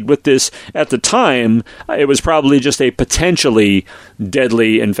they made with this. At the time, it was probably just a potentially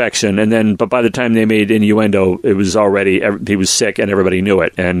deadly infection. But by the time they made Innuendo, it was already, he was sick and everybody knew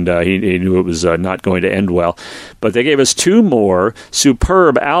it. And he knew it was not going to end well. But they gave us 2 more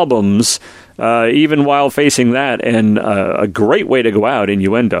superb albums, even while facing that, and a great way to go out,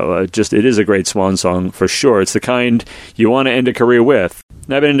 Innuendo. It is a great swan song for sure. It's the kind you want to end a career with.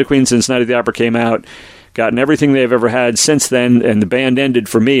 And I've been into Queen since Night at the Opera came out, gotten everything they've ever had since then, and the band ended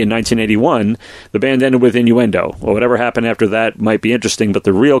for me in 1981. The band ended with Innuendo. Well, whatever happened after that might be interesting, but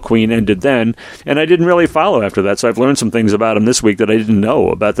the real Queen ended then, and I didn't really follow after that, so I've learned some things about them this week that I didn't know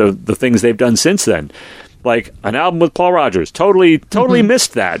about the things they've done since then. Like an album with Paul Rodgers. Totally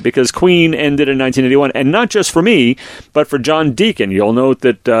missed that because Queen ended in 1981. And not just for me, but for John Deacon. You'll note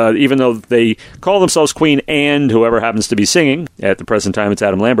that even though they call themselves Queen and whoever happens to be singing, at the present time it's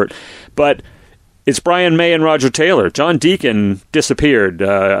Adam Lambert, but it's Brian May and Roger Taylor. John Deacon disappeared.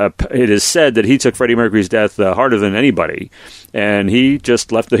 It is said that he took Freddie Mercury's death harder than anybody. And he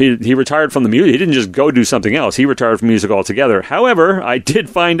just left. He retired from the music. He didn't just go do something else. He retired from music altogether. However, I did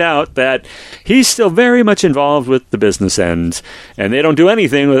find out that he's still very much involved with the business end. And they don't do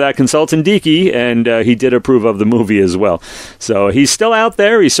anything without consultant Deaky. And he did approve of the movie as well. So he's still out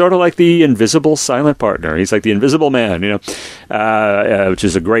there. He's sort of like the invisible silent partner. He's like the invisible man, which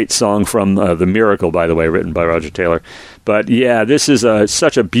is a great song from The Miracle, by the way, written by Roger Taylor. But yeah, this is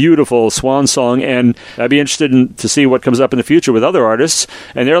such a beautiful swan song, and I'd be interested to see what comes up in the future with other artists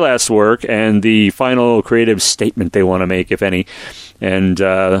and their last work and the final creative statement they want to make, if any. And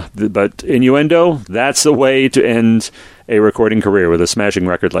but Innuendo, that's the way to end a recording career with a smashing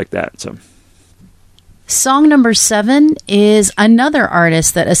record like that. So. Song number 7 is another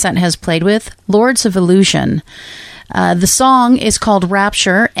artist that Ascent has played with, Lords of Illusion. The song is called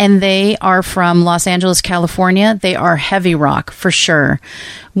Rapture, and they are from Los Angeles, California. They are heavy rock, for sure.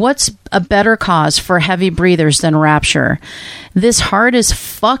 What's a better cause for heavy breathers than Rapture? This hard as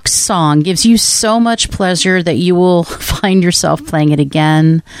fuck song gives you so much pleasure that you will find yourself playing it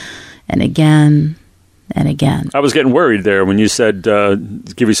again and again and again. I was getting worried there when you said,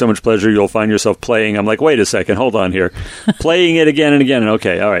 give you so much pleasure, you'll find yourself playing. I'm like, wait a second, hold on here. Playing it again and again.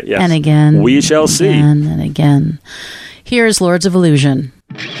 Okay, all right, yes. And again. We shall see. Again and again. Here's Lords of Illusion.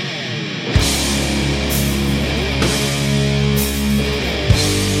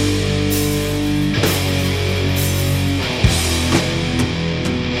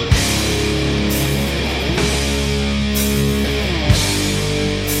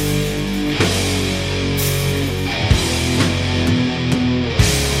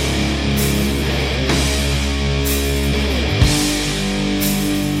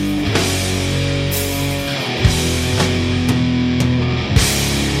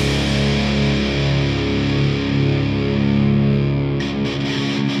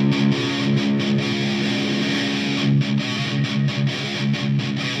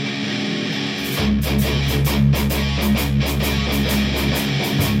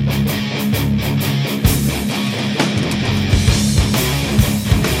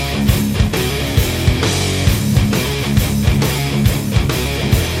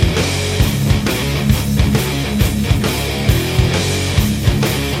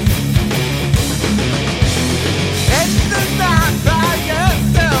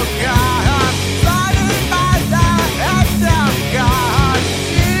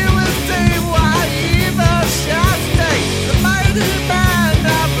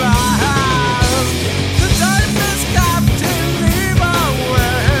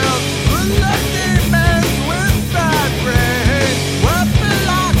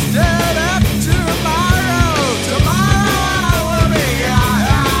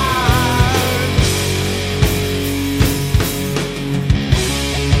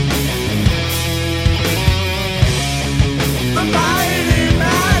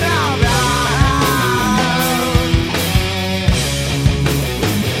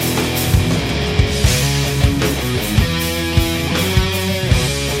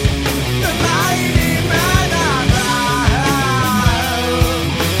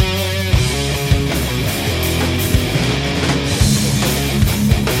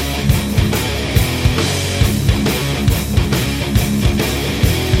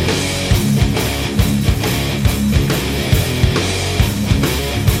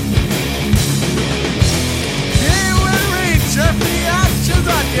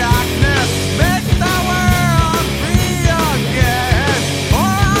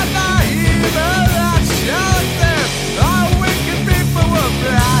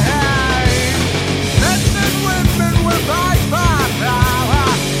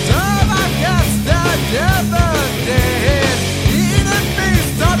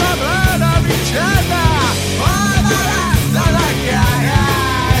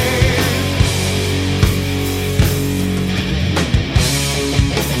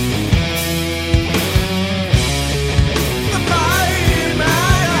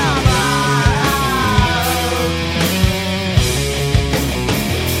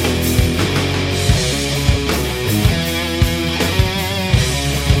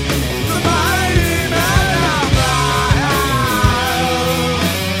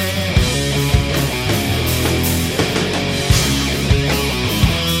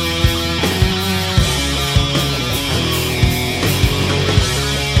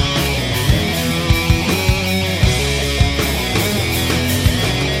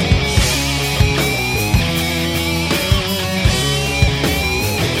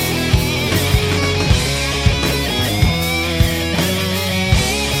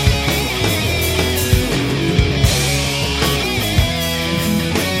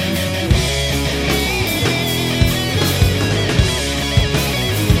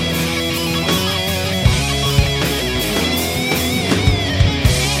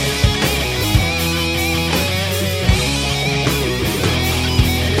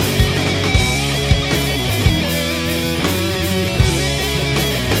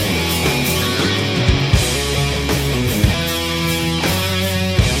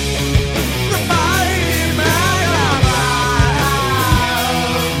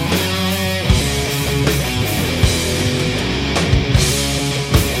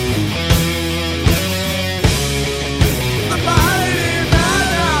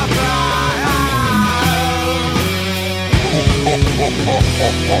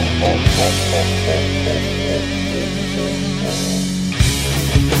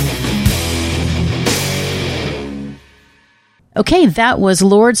 Okay, that was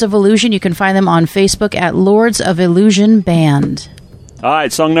Lords of Illusion. You can find them on Facebook at Lords of Illusion Band. All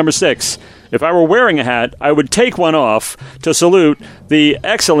right, song number 6. If I were wearing a hat, I would take one off to salute the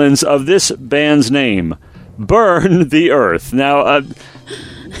excellence of this band's name, Burn the Earth. Now,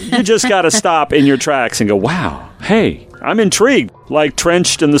 you just got to stop in your tracks and go, wow, hey, I'm intrigued. Like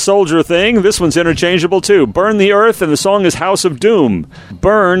Trenched and the Soldier thing, this one's interchangeable too. Burn the Earth, and the song is House of Doom.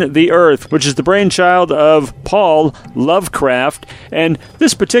 Burn the Earth, which is the brainchild of Paul Lovecraft. And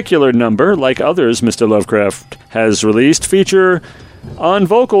this particular number, like others Mr. Lovecraft has released, feature on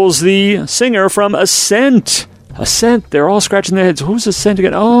vocals the singer from Ascent. Ascent, they're all scratching their heads. Who's Ascent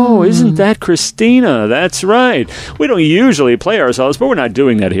again? Oh, isn't that Christina? That's right. We don't usually play ourselves, but we're not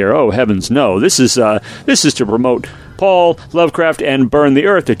doing that here. Oh, heavens, no. This is to promote Paul Lovecraft and Burn the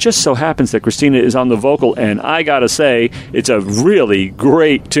Earth. It just so happens that Christina is on the vocal, and I gotta say, it's a really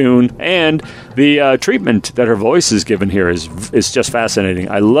great tune, and the treatment that her voice is given here is just fascinating.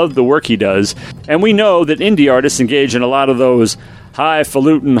 I love the work he does, and we know that indie artists engage in a lot of those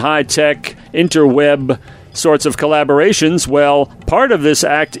highfalutin, high-tech, interweb sorts of collaborations. Well, part of this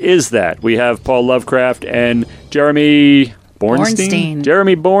act is that. We have Paul Lovecraft and Jeremy Bornstein?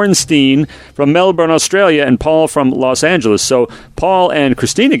 Jeremy Bornstein from Melbourne, Australia, and Paul from Los Angeles. So Paul and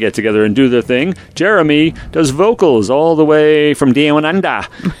Christina get together and do their thing. Jeremy does vocals all the way from Down Under.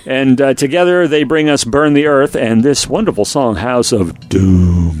 And together they bring us Burn the Earth and this wonderful song, House of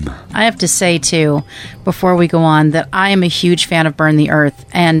Doom. I have to say, too, before we go on, that I am a huge fan of Burn the Earth.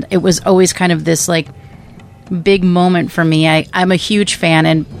 And it was always kind of this, like, big moment for me. I'm a huge fan,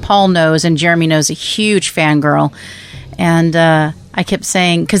 and Paul knows, and Jeremy knows, a huge fangirl. And I kept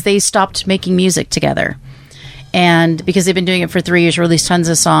saying, because they stopped making music together, and because they've been doing it for 3 years, released tons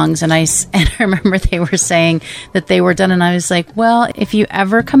of songs, and I remember they were saying that they were done, and I was like, well, if you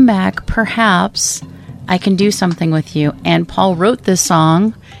ever come back, perhaps I can do something with you. And Paul wrote this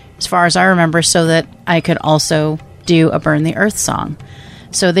song, as far as I remember, so that I could also do a Burn the Earth song.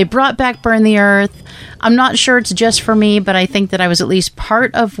 So they brought back Burn the Earth. I'm not sure it's just for me, but I think that I was at least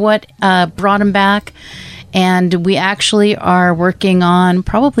part of what brought them back. And we actually are working on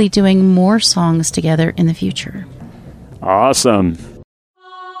probably doing more songs together in the future. Awesome.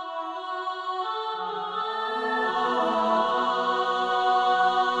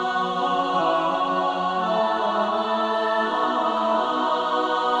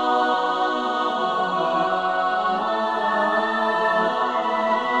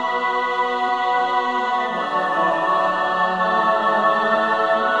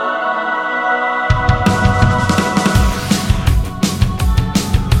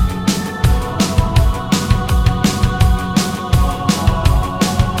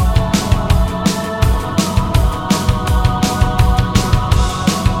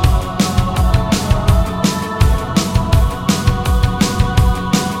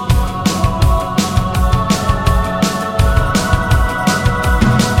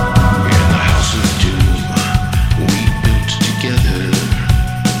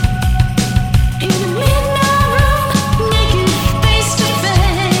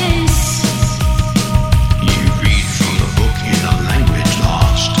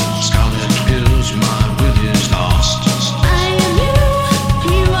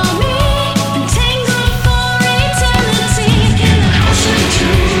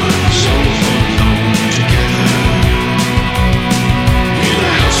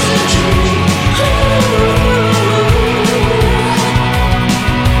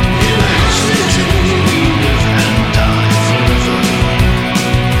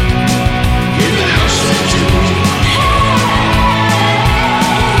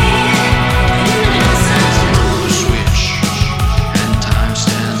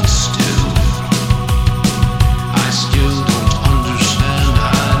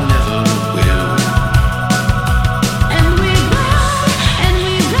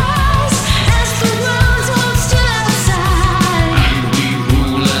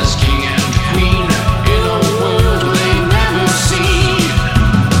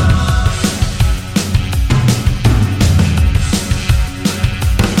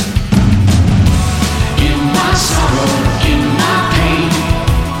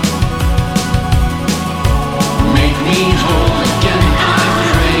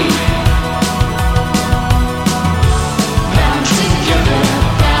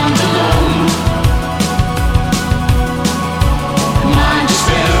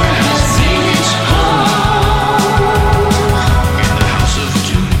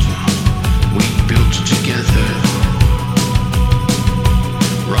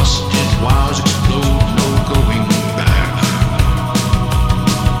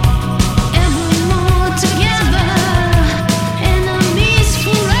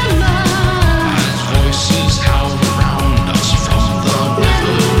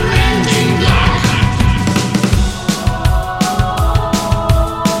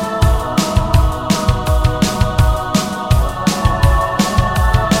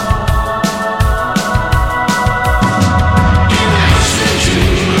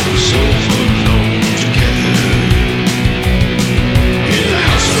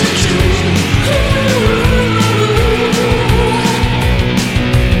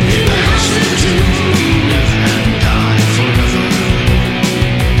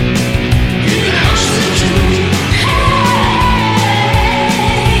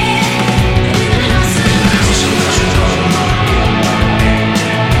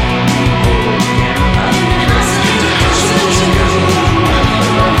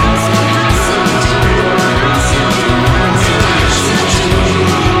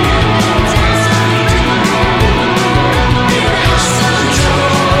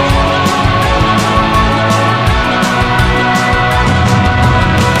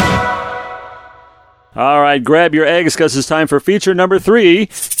 right, grab your eggs because it's time for feature number 3,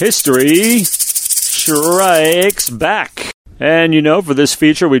 History Strikes Back. And for this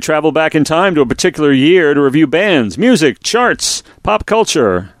feature, we travel back in time to a particular year to review bands, music, charts, pop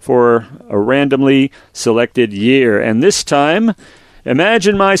culture for a randomly selected year. And this time,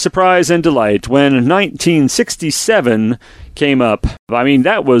 imagine my surprise and delight when 1967 came up. I mean,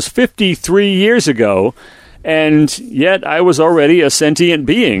 that was 53 years ago. And yet I was already a sentient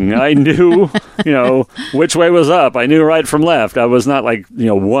being. I knew, which way was up. I knew right from left. I was not like,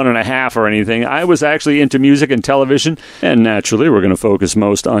 1.5 or anything. I was actually into music and television. And naturally, we're going to focus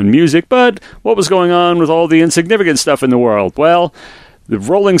most on music. But what was going on with all the insignificant stuff in the world? Well, the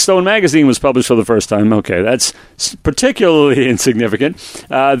Rolling Stone magazine was published for the first time. Okay, that's particularly insignificant.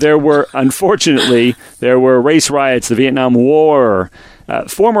 There were race riots, the Vietnam War.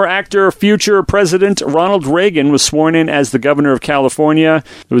 Former actor, future President Ronald Reagan was sworn in as the governor of California.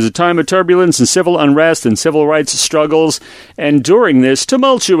 It was a time of turbulence and civil unrest and civil rights struggles. And during this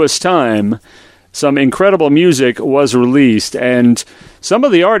tumultuous time, some incredible music was released. And some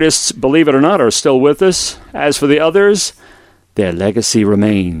of the artists, believe it or not, are still with us. As for the others, their legacy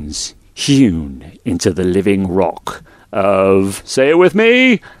remains hewn into the living rock of, say it with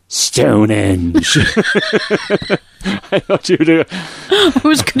me, Stonehenge. I thought you would. I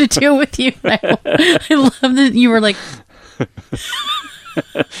was going to deal with you. I love that you were like.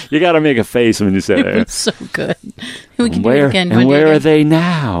 You got to make a face when you say it. It's so good. We can where, do it again. And where are they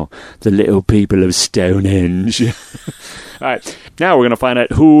now? The little people of Stonehenge. All right, now we're going to find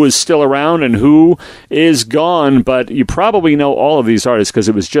out who is still around and who is gone, but you probably know all of these artists because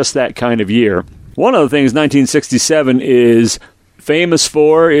it was just that kind of year. One of the things 1967 is famous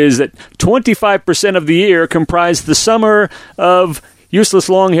for is that 25% of the year comprised the summer of useless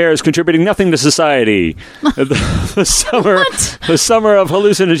long hairs contributing nothing to society. The summer of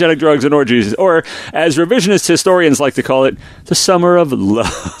hallucinogenic drugs and orgies, or as revisionist historians like to call it, the summer of love.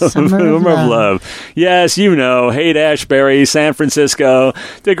 Summer of love. Yes, Haight-Ashbury, San Francisco,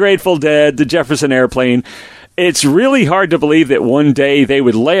 the Grateful Dead, the Jefferson Airplane. It's really hard to believe that one day they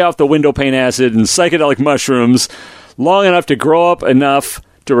would lay off the window pane acid and psychedelic mushrooms long enough to grow up enough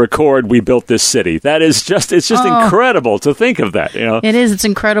to record We Built This City. That is just, it's just incredible to think of that, It is. It's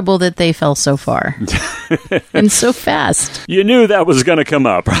incredible that they fell so far and so fast. You knew that was going to come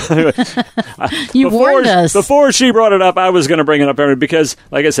up. You warned us. Before she brought it up, I was going to bring it up because,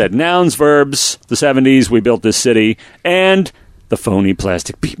 like I said, nouns, verbs, the 70s, We Built This City, and the phony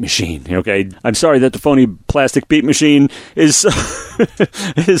plastic beat machine. Okay, I'm sorry that the phony plastic beat machine is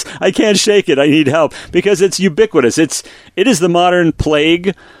I can't shake it. I need help because it's ubiquitous. It is the modern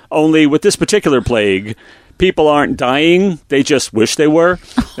plague. Only with this particular plague, people aren't dying; they just wish they were.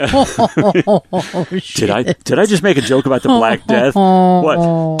 Did I just make a joke about the Black Death?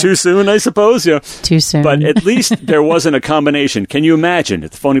 What? Too soon, I suppose. Too soon. But at least there wasn't a combination. Can you imagine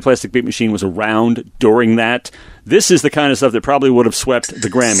if the phony plastic beat machine was around during that? This is the kind of stuff that probably would have swept the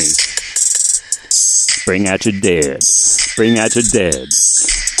Grammys. Bring out your dead. Bring out your dead.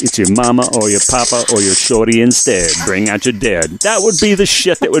 It's your mama or your papa or your shorty instead. Bring out your dead. That would be the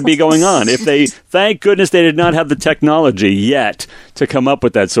shit that would be going on if they, thank goodness they did not have the technology yet to come up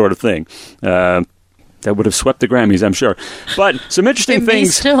with that sort of thing. That would have swept the Grammys, I'm sure. But some interesting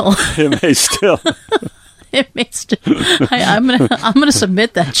things. It may still. It makes. I'm gonna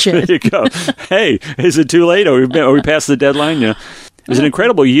submit that shit. There you go. Hey, is it too late? Are we past the deadline? It was an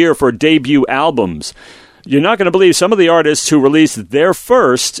incredible year for debut albums. You're not going to believe some of the artists who released their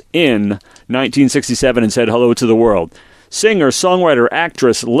first in 1967 and said hello to the world. Singer, songwriter,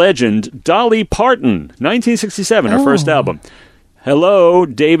 actress, legend Dolly Parton, 1967, her first album. Hello,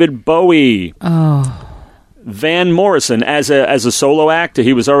 David Bowie. Oh. Van Morrison as a solo act.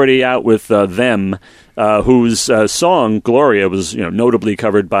 He was already out with Them, whose song Gloria was notably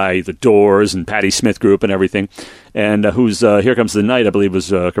covered by The Doors and Patti Smith Group and everything, and whose Here Comes the Night I believe was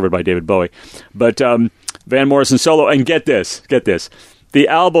covered by David Bowie. But Van Morrison solo, and get this, the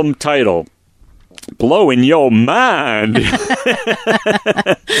album title. Blowing your mind.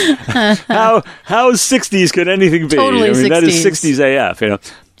 How 60s could anything be? Totally 60s. That is 60s AF.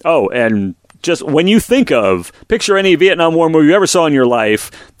 Oh, and just when you picture any Vietnam War movie you ever saw in your life,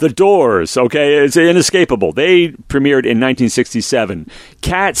 The Doors, okay? It's inescapable. They premiered in 1967.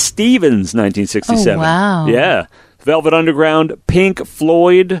 Cat Stevens, 1967. Oh, wow. Yeah. Velvet Underground, Pink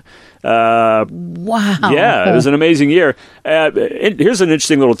Floyd. Wow. Yeah, it was an amazing year. Here's an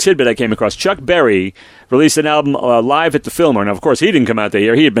interesting little tidbit I came across. Chuck Berry released an album live at the Fillmore. Now, of course, he didn't come out that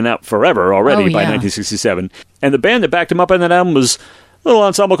year. He had been out forever already by 1967. And the band that backed him up on that album was little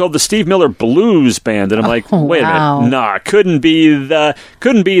ensemble called the Steve Miller Blues Band, and I'm like, wait wow. a minute, nah, couldn't be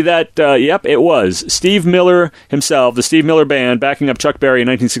that. Yep, it was Steve Miller himself, the Steve Miller Band, backing up Chuck Berry in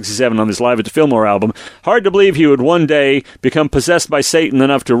 1967 on his Live at the Fillmore album. Hard to believe he would one day become possessed by Satan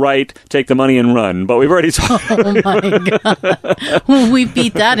enough to write "Take the Money and Run," but we've already talked. Oh my God. We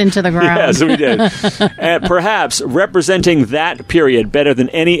beat that into the ground. Yes, we did. And perhaps representing that period better than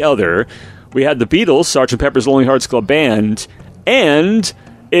any other, we had the Beatles, Sgt. Pepper's Lonely Hearts Club Band, and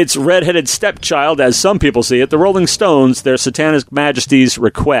its redheaded stepchild, as some people see it, the Rolling Stones, their Satanic Majesty's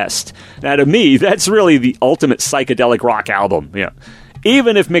Request. Now, to me, that's really the ultimate psychedelic rock album. Yeah.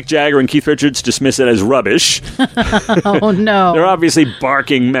 Even if Mick Jagger and Keith Richards dismiss it as rubbish. Oh, no. They're obviously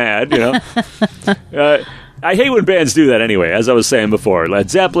barking mad, you know. I hate when bands do that anyway, as I was saying before. Led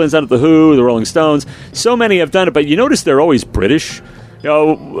Zeppelin's done it, The Who, the Rolling Stones. So many have done it, but you notice they're always British. You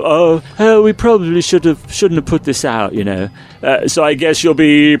know, we probably shouldn't have put this out, you know. So I guess you'll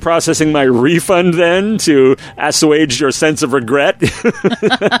be processing my refund then to assuage your sense of regret.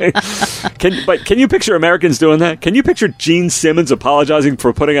 Can you picture Americans doing that? Can you picture Gene Simmons apologizing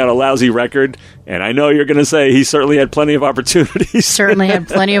for putting out a lousy record? And I know you're going to say he certainly had plenty of opportunities. Certainly had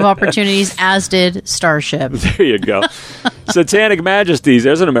plenty of opportunities, as did Starship. There you go. Satanic Majesties,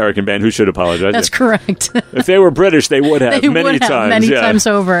 there's an American band who should apologize. That's correct. If they were British, they would have many times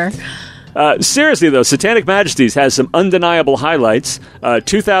over. Seriously, though, Satanic Majesties has some undeniable highlights.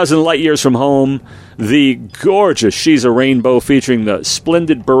 2,000 Light Years from Home, the gorgeous She's a Rainbow featuring the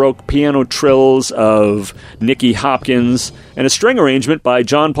splendid Baroque piano trills of Nicky Hopkins, and a string arrangement by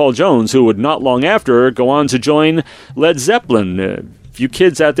John Paul Jones, who would not long after go on to join Led Zeppelin. If you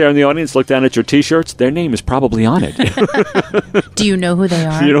kids out there in the audience look down at your T-shirts, their name is probably on it. Do you know who they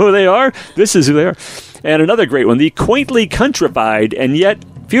are? Do you know who they are? This is who they are. And another great one, the quaintly countrified and yet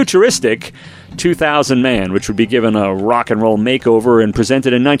futuristic 2000 Man, which would be given a rock and roll makeover and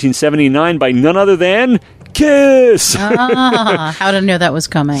presented in 1979 by none other than Kiss. How did I know that was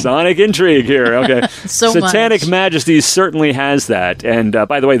coming? Sonic intrigue here. Okay. Satanic much. Majesties certainly has that. And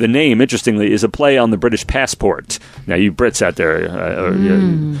by the way, the name, interestingly, is a play on the British passport. Now, you Brits out there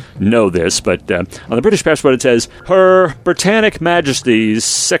know this, but on the British passport it says, Her Britannic Majesty's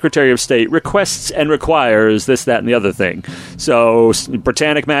Secretary of State requests and requires this, that, and the other thing. So,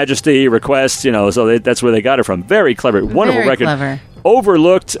 Britannic Majesty requests, you know, so that's where they got it from. Very clever. Wonderful Very record. Clever.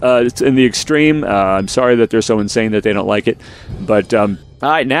 Overlooked in the extreme. I'm sorry that they're so insane that they don't like it. But, all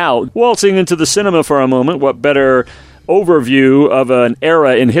right, now, waltzing into the cinema for a moment, what better overview of an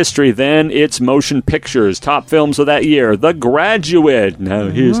era in history than its motion pictures? Top films of that year. The Graduate. Now,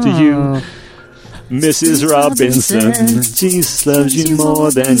 here's to you, Mrs. Robinson. Jesus loves you more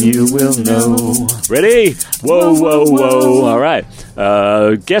than you will know. Ready? Whoa, whoa, whoa. All right.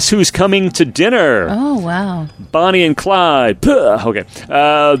 Guess who's coming to dinner? Oh, wow. Bonnie and Clyde. Puh. Okay.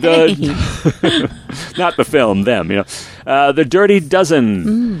 Not the film, them, you know. The Dirty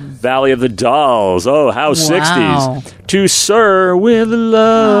Dozen. Valley of the Dolls. Oh, how Wow. 60s. To Sir with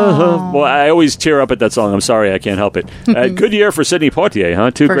Love. Oh. Well, I always tear up at that song. I'm sorry, I can't help it. Good year for Sidney Poitier,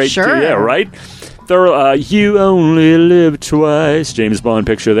 huh? Two For great. sure. Yeah, right? You Only Live Twice. James Bond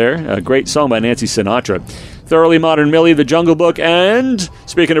picture there. A great song by Nancy Sinatra. Thoroughly Modern Millie, The Jungle Book, and,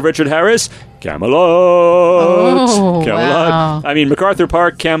 speaking of Richard Harris, Camelot. Oh, Camelot. wow. I mean, MacArthur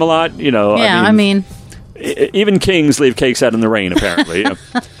Park, Camelot, you know. Yeah, I mean even kings leave cakes out in the rain, apparently.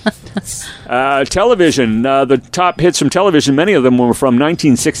 Television. The top hits from television, many of them were from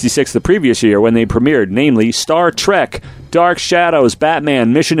 1966, the previous year, when they premiered, namely Star Trek, Dark Shadows,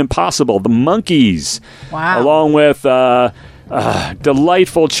 Batman, Mission Impossible, The Monkees. Wow. Along with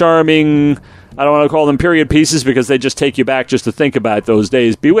delightful, charming, I don't want to call them period pieces because they just take you back just to think about those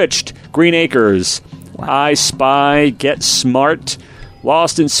days. Bewitched, Green Acres, I Spy, Get Smart,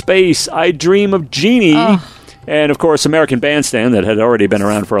 Lost in Space, I Dream of Jeannie, and, of course, American Bandstand, that had already been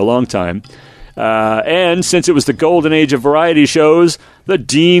around for a long time. And since it was the golden age of variety shows, The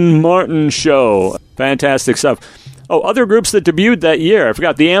Dean Martin Show. Fantastic stuff. Oh, other groups that debuted that year. I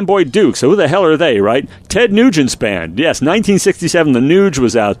forgot, the Amboy Dukes. So who the hell are they, right? Ted Nugent's band. Yes, 1967, the Nuge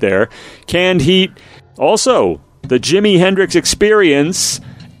was out there. Canned Heat. Also, the Jimi Hendrix Experience.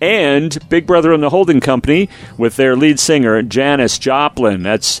 And Big Brother and the Holding Company with their lead singer, Janis Joplin.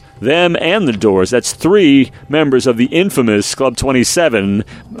 That's them and the Doors. That's three members of the infamous Club 27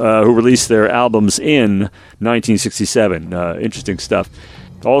 who released their albums in 1967. Interesting stuff.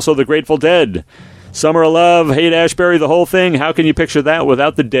 Also, the Grateful Dead. Summer of Love, Haight-Ashbury, the whole thing. How can you picture that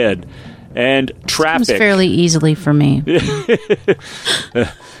without the Dead? And Traffic. Comes fairly easily for me.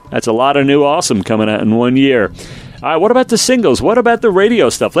 That's a lot of new awesome coming out in one year. All right, what about the singles? What about the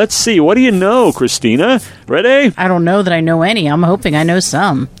radio stuff? Let's see. What do you know, Christina? Ready? I don't know that I know any. I'm hoping I know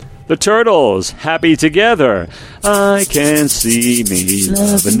some. The Turtles, Happy Together. I can't see me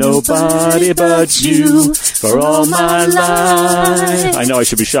loving nobody but you for all my life. I know I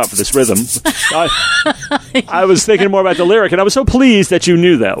should be shot for this rhythm. I was thinking more about the lyric, and I was so pleased that you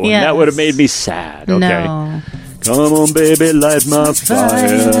knew that one. Yes. That would have made me sad. Okay. No. Come on, baby, light my fire.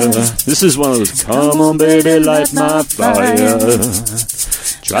 This is one of those. Come on, baby, light my fire.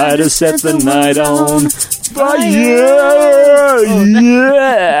 Try to set the night on fire.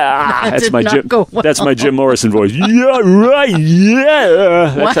 Yeah. That's my Jim Morrison voice. Yeah, right.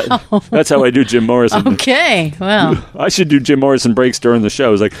 Yeah. That's how I do Jim Morrison. Okay. Well, I should do Jim Morrison breaks during the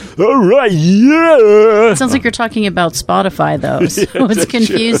show. It's like, all right, yeah. it sounds like you're talking about Spotify, though, so it's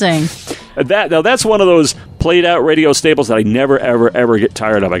confusing. That's one of those played out radio staples that I never, ever get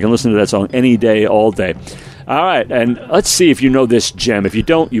tired of. I can listen to that song any day, all day. All right, and let's see if you know this gem. If you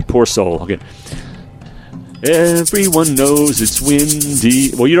don't, you poor soul. Okay. Everyone knows it's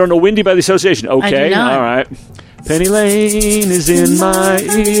windy. Well, you don't know Windy by the association. Okay, I do not. All right. Penny Lane is in my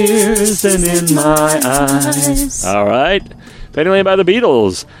ears and in my eyes. All right. Penny Lane by the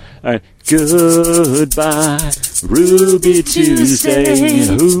Beatles. All right. Goodbye, Ruby Tuesday.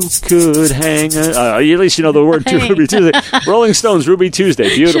 Who could hang at least you know the word to Ruby Tuesday. Rolling Stones, Ruby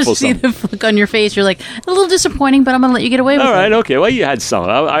Tuesday. Beautiful Just see song. the look on your face. You're like, a little disappointing, but I'm going to let you get away with All right, it. okay. Well, you had some.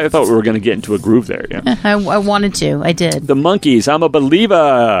 I thought we were going to get into a groove there. Yeah. I wanted to. I did. The Monkees, I'm a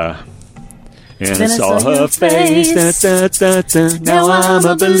Believer. And I saw her face. Da, da, da, da. Now I'm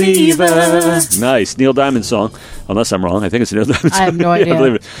a believer. Nice. Neil Diamond song. Unless I'm wrong. I think it's a Neil Diamond song. I have no idea. I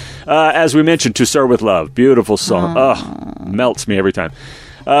believe it. As we mentioned, To Start With Love. Beautiful song. Oh, melts me every time.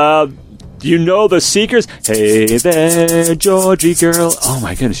 You know The Seekers? Hey there, Georgie girl. Oh,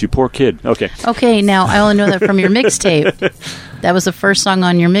 my goodness. You poor kid. Okay. Okay, now I only know that from your mixtape. That was the first song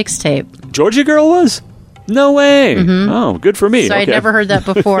on your mixtape. Georgie girl was? No way. Mm-hmm. Oh, good for me. So okay. I'd never heard that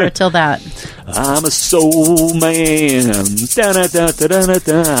before until that. I'm a soul man. Da, da, da, da, da,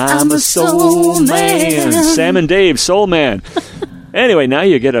 da. I'm a soul man. Sam and Dave, Soul Man. Anyway, now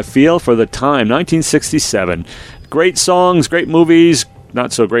you get a feel for the time. 1967. Great songs, great movies,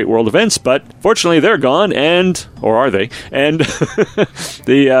 not so great world events, but fortunately they're gone, or are they? And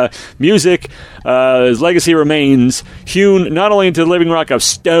the music, his legacy remains hewn not only into the living rock of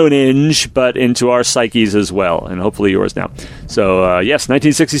Stonehenge, but into our psyches as well, and hopefully yours now. So, yes,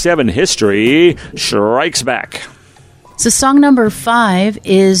 1967, history strikes back. So song number 5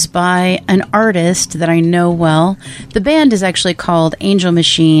 is by an artist that I know well. The band is actually called Angel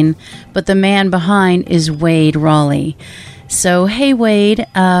Machine, but the man behind is Wade Raleigh. So, hey, Wade,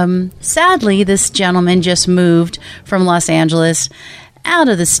 sadly, this gentleman just moved from Los Angeles out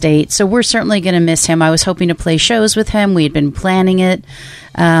of the state, so we're certainly going to miss him. I was hoping to play shows with him. We had been planning it.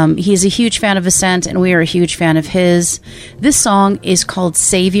 He's a huge fan of Ascent, and we are a huge fan of his. This song is called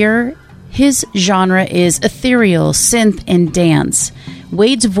Savior. His genre is ethereal, synth, and dance.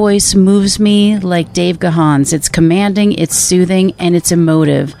 Wade's voice moves me like Dave Gahan's. It's commanding, it's soothing, and it's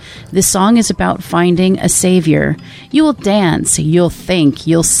emotive. This song is about finding a savior. You will dance, you'll think,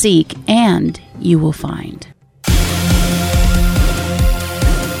 you'll seek, and you will find.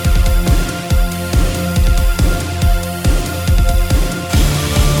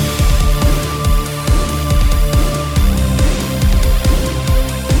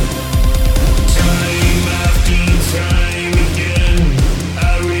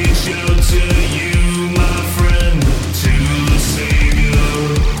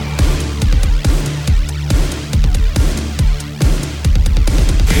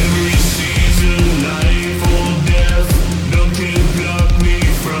 Every season, life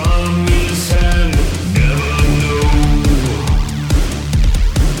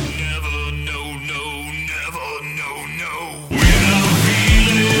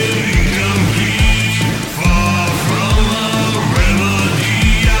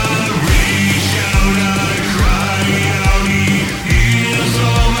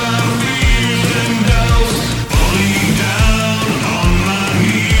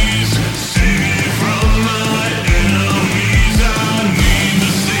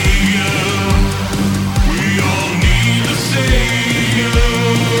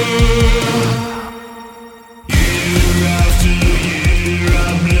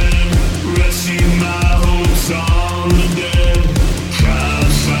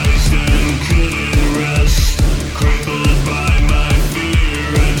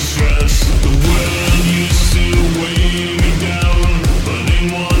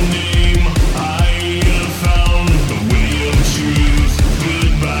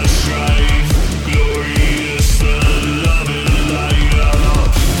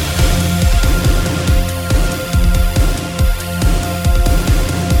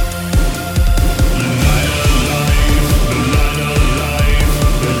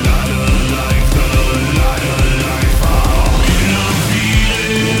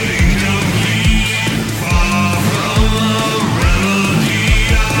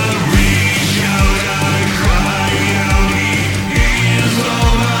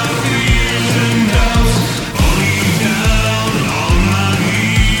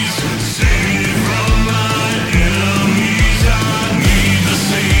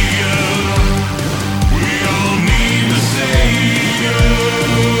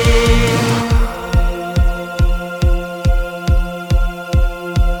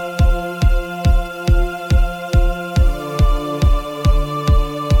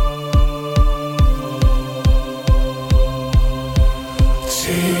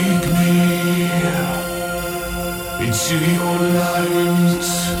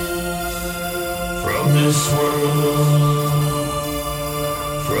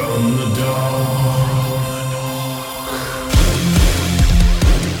from the dark.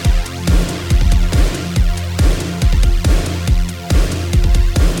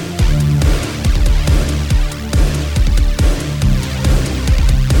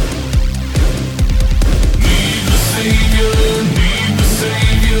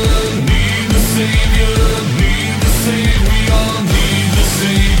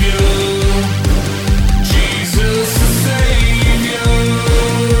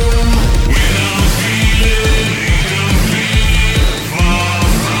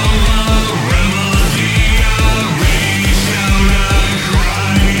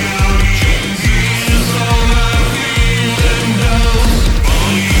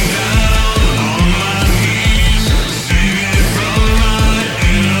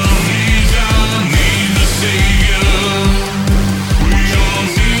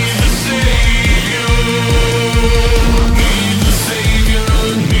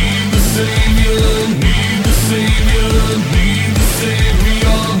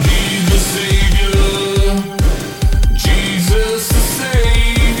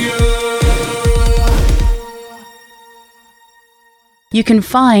 You can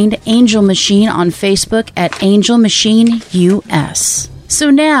find Angel Machine on Facebook at Angel Machine US. So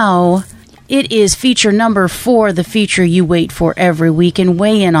now it is feature number 4, the feature you wait for every week and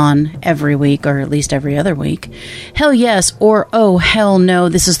weigh in on every week, or at least every other week. Hell yes or oh hell no,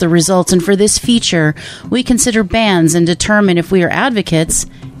 this is the results. And for this feature, we consider bands and determine if we are advocates,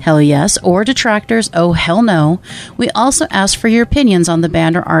 hell yes, or detractors, oh hell no. We also ask for your opinions on the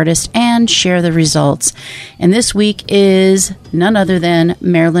band or artist and share the results. And this week is none other than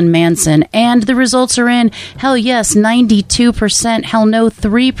Marilyn Manson. And the results are in hell yes, 92%, hell no,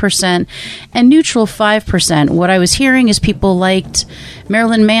 3%, and neutral 5%. What I was hearing is people liked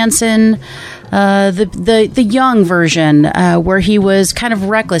Marilyn Manson, the young version, where he was kind of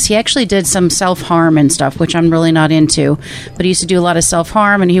reckless. He actually did some self-harm and stuff, which I'm really not into. But he used to do a lot of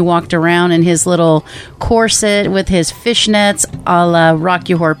self-harm, and he walked around in his little corset with his fishnets, a la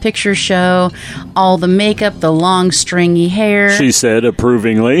Rocky Horror Picture Show, all the makeup, the long stringy hair. She said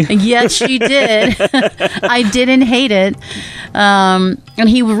approvingly. Yes, she did. I didn't hate it. And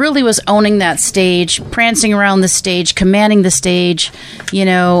he really was owning that stage, prancing around the stage, commanding the stage, you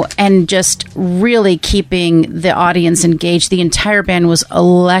know, and just really keeping the audience engaged. The entire band was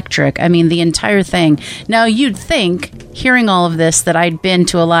electric. I mean, the entire thing. Now, you'd think, hearing all of this, that I'd been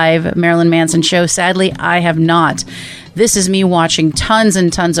to a live Marilyn Manson show. Sadly, I have not. This is me watching tons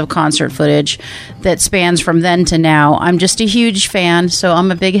and tons of concert footage that spans from then to now. I'm just a huge fan, so I'm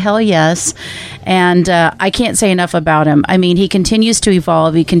a big hell yes. And I can't say enough about him. I mean, he continues to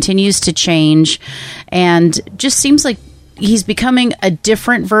evolve. He continues to change. And just seems like he's becoming a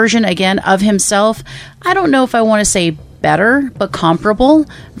different version, again, of himself. I don't know if I want to say better, but comparable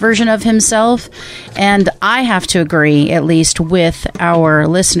version of himself. And I have to agree, at least with our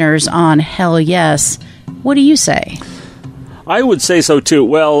listeners on hell yes. What do you say? I would say so too.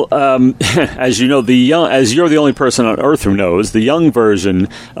 Well, as you know, as you're the only person on Earth who knows, the young version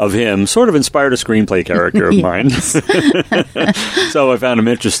of him sort of inspired a screenplay character of mine. So I found him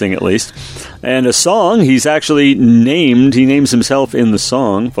interesting, at least. And a song he's actually named. He names himself in the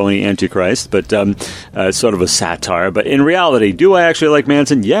song, "Phony Antichrist," but sort of a satire. But in reality, do I actually like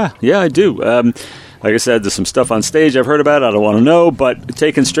Manson? Yeah, I do. Like I said, there's some stuff on stage I've heard about. I don't want to know, but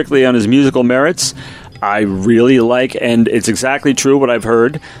taken strictly on his musical merits, I really like, and it's exactly true what I've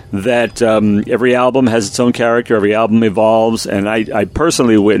heard, that every album has its own character, every album evolves, and I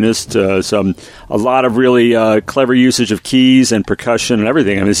personally witnessed a lot of really clever usage of keys and percussion and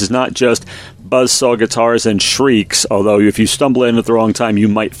everything. I mean, this is not just buzzsaw guitars and shrieks, although if you stumble in at the wrong time, you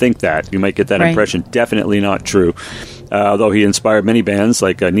might think that. You might get that impression. Definitely not true. Although he inspired many bands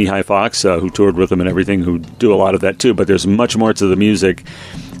like Knee-High Fox, who toured with him and everything, who do a lot of that too, but there's much more to the music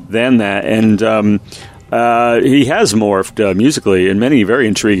than that. And he has morphed musically in many very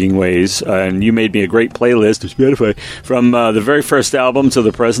intriguing ways, and you made me a great playlist of Spotify from the very first album to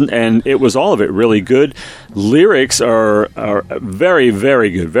the present, and it was all of it really good. Lyrics are very,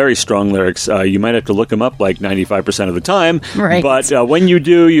 very good, very strong lyrics. You might have to look them up like 95% of the time, right. But when you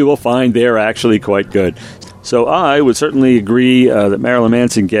do, you will find they're actually quite good. So I would certainly agree that Marilyn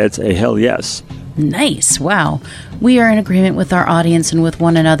Manson gets a hell yes. Nice. Wow. We are in agreement with our audience and with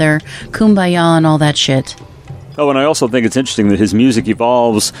one another. Kumbaya and all that shit. Oh, and I also think it's interesting that his music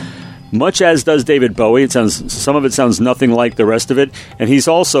evolves much as does David Bowie. Some of it sounds nothing like the rest of it. And his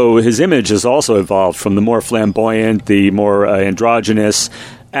image has also evolved from the more flamboyant, the more androgynous,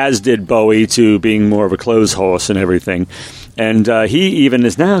 as did Bowie, to being more of a clothes horse and everything. And he even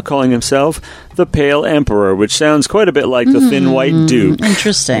is now calling himself the Pale Emperor, which sounds quite a bit like the Thin White Duke.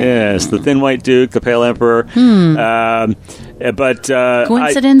 Interesting. Yes, the Thin White Duke, the Pale Emperor. But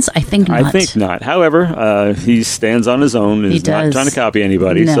Coincidence? I think not. I think not. However, he stands on his own. He's not does. trying to copy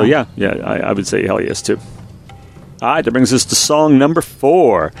anybody. No. So, I would say hell yes, too. All right, that brings us to song number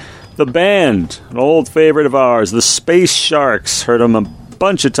 4. The band, an old favorite of ours, the Space Sharks. Heard them a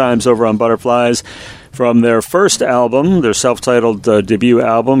bunch of times over on Butterflies. From their first album, their self-titled debut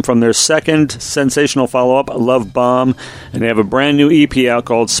album, from their second sensational follow-up, Love Bomb, and they have a brand new EP out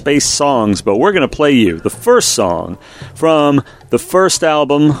called Space Songs, but we're going to play you the first song from the first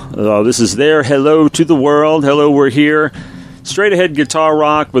album. This is their Hello to the World, Hello We're Here. Straight-ahead guitar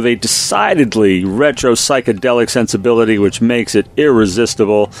rock with a decidedly retro psychedelic sensibility, which makes it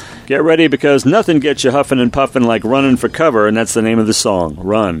irresistible. Get ready, because nothing gets you huffing and puffing like Running for Cover, and that's the name of the song,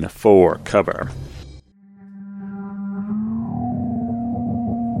 Run for Cover.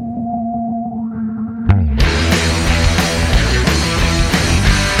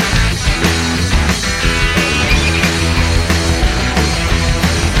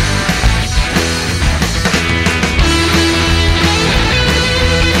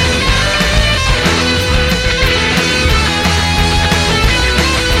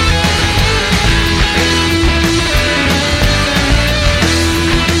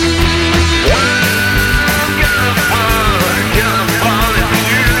 Wow!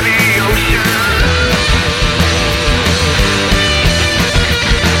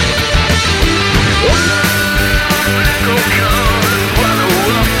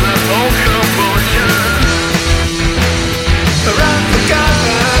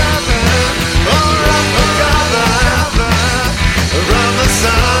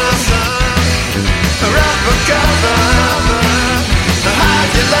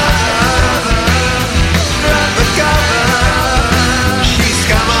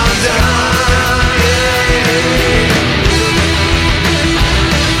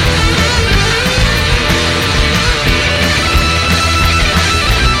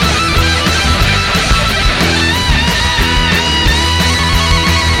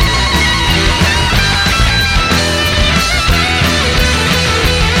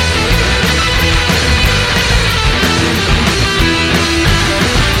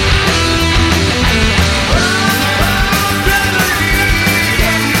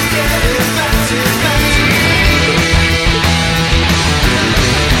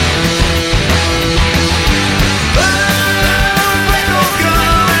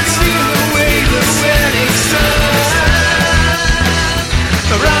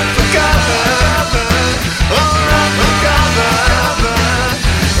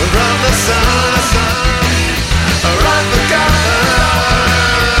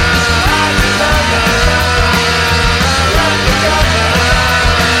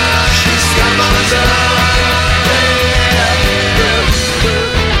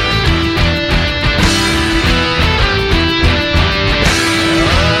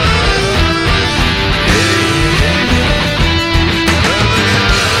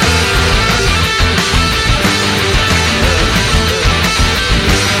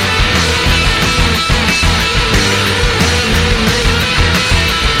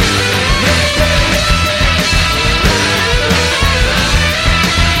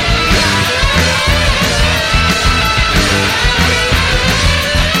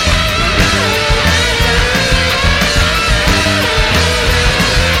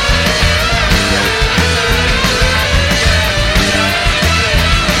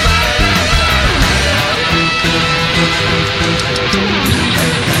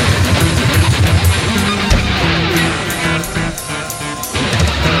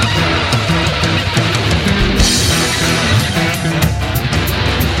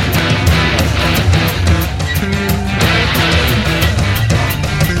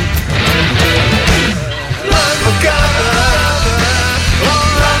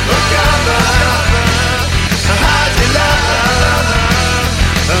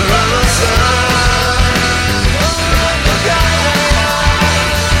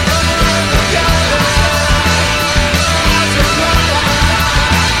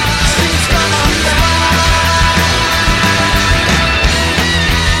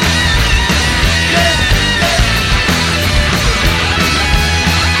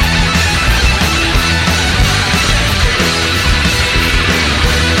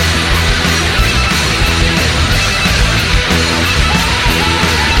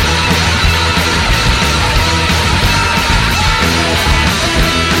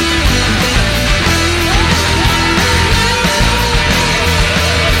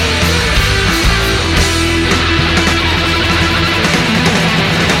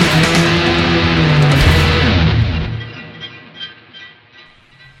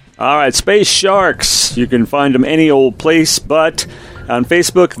 All right, Space Sharks. You can find them any old place, but on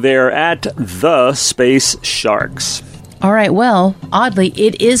Facebook, they're at The Space Sharks. All right, well, oddly,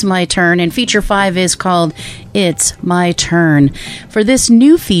 it is my turn, and feature 5 is called It's My Turn. For this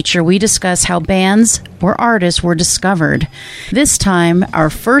new feature, we discuss how bands or artists were discovered. This time,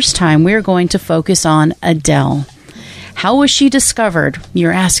 our first time, we're going to focus on Adele. How was she discovered?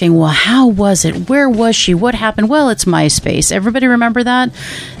 You're asking, well, how was it? Where was she? What happened? Well, it's MySpace. Everybody remember that?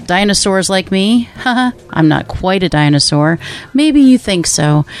 Dinosaurs like me? Haha, I'm not quite a dinosaur. Maybe you think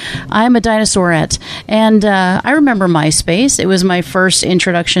so. I'm a dinosaurette. And I remember MySpace. It was my first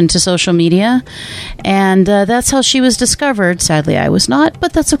introduction to social media. And that's how she was discovered. Sadly, I was not,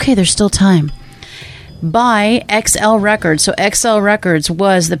 but that's okay. There's still time. By XL Records. So XL Records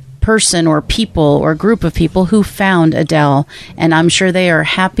was the person or people or group of people who found Adele, and I'm sure they are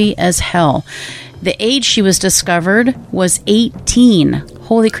happy as hell. The age she was discovered was 18.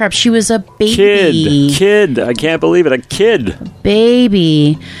 Holy crap, she was a baby. Kid. I can't believe it. A kid.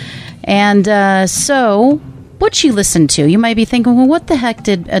 Baby. And so what she listened to, you might be thinking, well, what the heck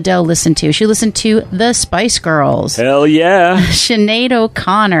did Adele listen to? She listened to the Spice Girls. Hell yeah. Sinead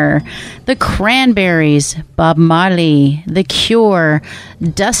O'Connor, the Cranberries, Bob Marley, The Cure,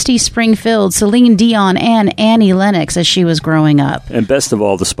 Dusty Springfield, Celine Dion, and Annie Lennox as she was growing up. And best of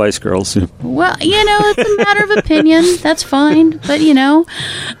all, the Spice Girls. Well, it's a matter of opinion. That's fine. But,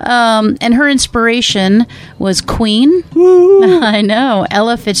 and her inspiration was Queen. Woo. I know.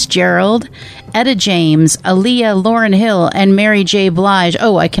 Ella Fitzgerald, Etta James, Aaliyah, Lauryn Hill, and Mary J. Blige.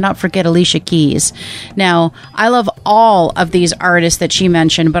 Oh, I cannot forget Alicia Keys. Now, I love all of these artists that she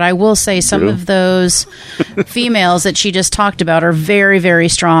mentioned, but I will say some of those females that she just talked about are very, very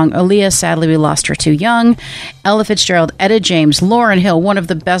strong. Aaliyah, sadly, we lost her too young. Ella Fitzgerald, Etta James, Lauryn Hill, one of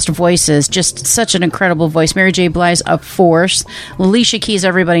the best voices, just such an incredible voice. Mary J. Blige, of course. Alicia Keys,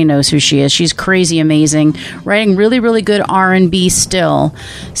 everybody knows who she is. She's crazy amazing, writing really, really good R&B still.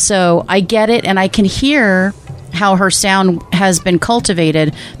 So I get it. And I can hear how her sound has been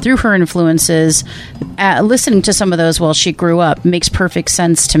cultivated through her influences. Listening to some of those while she grew up makes perfect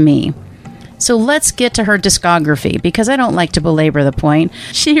sense to me. So let's get to her discography, because I don't like to belabor the point.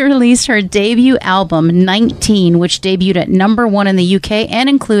 She released her debut album, 19, which debuted at number 1 in the UK and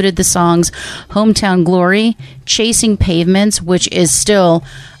included the songs Hometown Glory, Chasing Pavements, which is still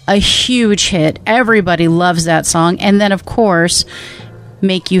a huge hit. Everybody loves that song. And then, of course,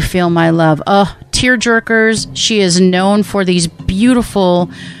 Make You Feel My Love. Tearjerkers. She is known for these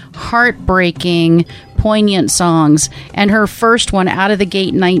beautiful, heartbreaking, poignant songs. And her first one out of the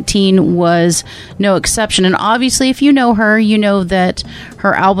gate, 19, was no exception. And obviously, if you know her, you know that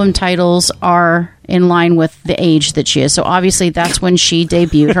her album titles are in line with the age that she is. So obviously, that's when she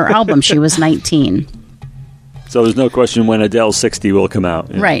debuted her album. She was 19. So there's no question when Adele's 60 will come out.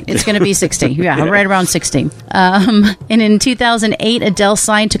 Yeah. Right. It's going to be 60. Yeah, right around 60. And in 2008, Adele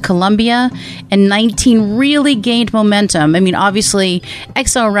signed to Columbia, and 19 really gained momentum. I mean, obviously,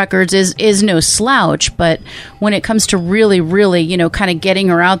 XL Records is no slouch, but when it comes to really, really, kind of getting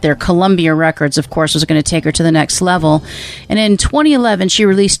her out there, Columbia Records, of course, was going to take her to the next level. And in 2011, she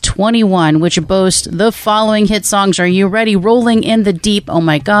released 21, which boasts the following hit songs. Are you ready? Rolling in the Deep. Oh,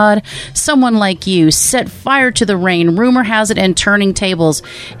 my God. Someone Like You. Set Fire to the Rain, Rumor Has It, and Turning Tables.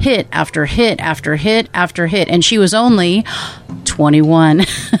 Hit after hit after hit after hit. And she was only 21.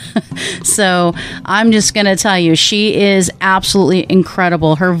 So I'm just going to tell you, she is absolutely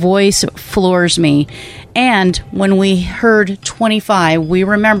incredible. Her voice floors me. And when we heard 25, we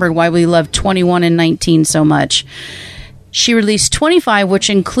remembered why we loved 21 and 19 so much. She released 25, which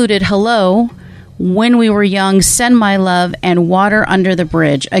included Hello, When We Were Young, Send My Love, and Water Under the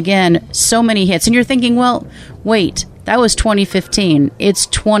Bridge. Again, so many hits. And you're thinking, well, wait, that was 2015. It's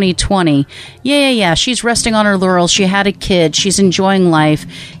 2020. Yeah. She's resting on her laurels. She had a kid. She's enjoying life.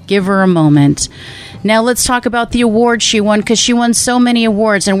 Give her a moment. Now let's talk about the awards she won, because she won so many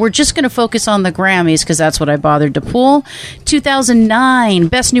awards, and we're just going to focus on the Grammys because that's what I bothered to pull. 2009,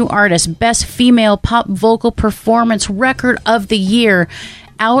 Best New Artist, Best Female Pop Vocal Performance, Record of the Year.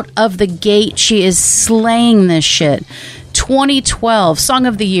 Out of the gate, she is slaying this shit. 2012, Song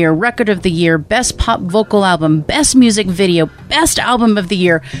of the Year, Record of the Year, Best Pop Vocal Album, Best Music Video, Best Album of the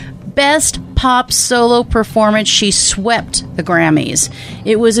Year, Best Pop Solo Performance. She swept the Grammys.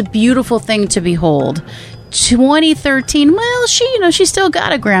 It was a beautiful thing to behold. 2013, well, she still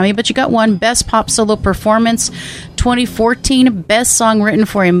got a Grammy, but she got one, Best Pop Solo Performance. 2014, Best Song Written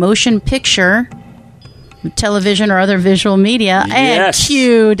for a Motion Picture, Television, or Other Visual Media. Yes. And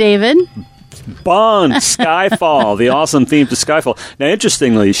cue, David. Bond, Skyfall, the awesome theme to Skyfall. Now,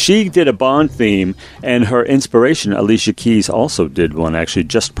 interestingly, she did a Bond theme, and her inspiration, Alicia Keys, also did one, actually,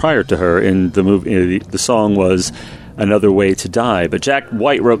 just prior to her in the movie. The song was Another Way to Die. But Jack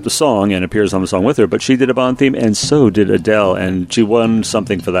White wrote the song and appears on the song with her, but she did a Bond theme, and so did Adele, and she won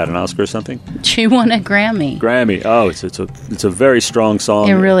something for that, an Oscar or something? She won a Grammy. Grammy. Oh, it's a very strong song.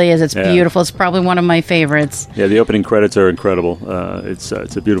 It really is. It's beautiful. It's probably one of my favorites. Yeah, the opening credits are incredible. It's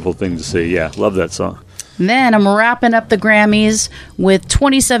a beautiful thing to see. Yeah, love that song. Then I'm wrapping up the Grammys with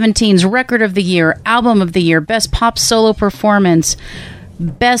 2017's Record of the Year, Album of the Year, Best Pop Solo Performance,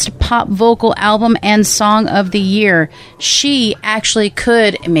 Best Pop Vocal Album, and Song of the Year. She actually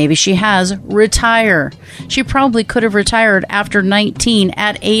could, maybe she has, retire. She probably could have retired after 19,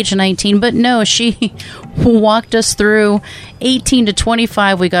 at age 19, but no, she walked us through 18 to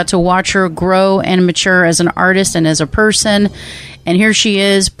 25. We got to watch her grow and mature as an artist and as a person. And here she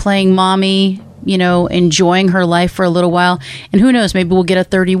is playing mommy, you know, enjoying her life for a little while. And who knows, maybe we'll get a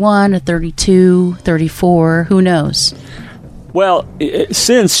 31, a 32, 34, who knows? Well,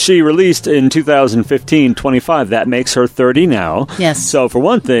 since she released in 2015, 25, that makes her 30 now. Yes. So for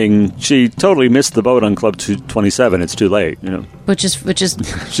one thing, she totally missed the boat on Club 27. It's too late, you know. Which is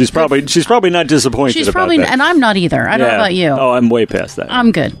she's probably not disappointed. She's about probably, that. and I'm not either. I don't know about you. Oh, I'm way past that.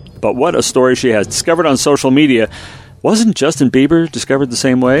 I'm good. But what a story she has. Discovered on social media. Wasn't Justin Bieber discovered the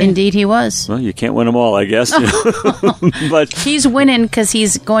same way? Indeed, he was. Well, you can't win them all, I guess. But he's winning because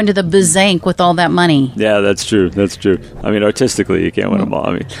he's going to the Bazank with all that money. Yeah, that's true. That's true. I mean, artistically, you can't win them all.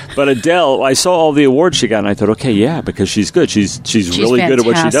 I mean, but Adele, I saw all the awards she got, and I thought, okay, yeah, because she's good. She's really fantastic. good at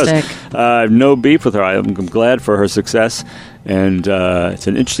what she does. I have no beef with her. I'm glad for her success. And it's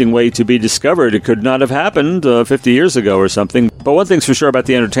an interesting way to be discovered. It could not have happened 50 years ago or something. But one thing's for sure about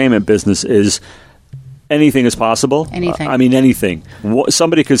the entertainment business is anything is possible. Anything. I mean, anything.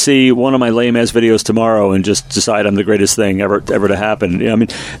 Somebody could see one of my lame-ass videos tomorrow and just decide I'm the greatest thing ever to happen. I mean,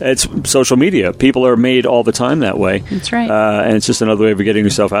 it's social media. People are made all the time that way. That's right. And it's just another way of getting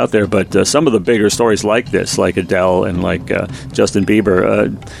yourself out there. But some of the bigger stories like this, like Adele and like Justin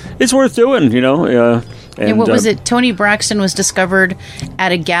Bieber, it's worth doing, you know. And what was it? Toni Braxton was discovered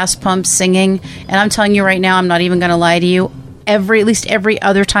at a gas pump singing. And I'm telling you right now, I'm not even going to lie to you. At least every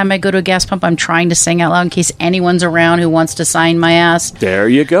other time I go to a gas pump, I'm trying to sing out loud in case anyone's around who wants to sign my ass. There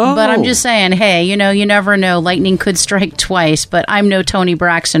you go. But I'm just saying, hey, you know, you never know. Lightning could strike twice, but I'm no Toni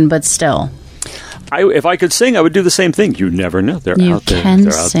Braxton, but still. If I could sing, I would do the same thing. You never know. They're out there.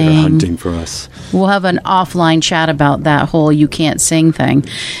 They're out there hunting for us. We'll have an offline chat about that whole you can't sing thing.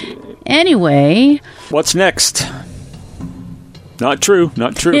 Anyway. What's next? Not true.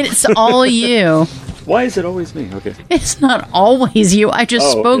 Not true. It's all you. Why is it always me? Okay. It's not always you. I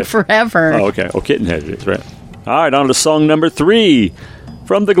just spoke forever. Oh, okay. Oh, Kittenhead it is, right. All right, on to song number 3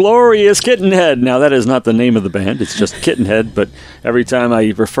 from the glorious Kittenhead. Now, that is not the name of the band. It's just Kittenhead, but every time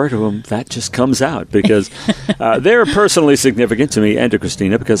I refer to them, that just comes out because they're personally significant to me and to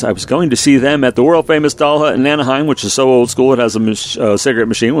Christina because I was going to see them at the world-famous Doll Hut in Anaheim, which is so old school. It has a cigarette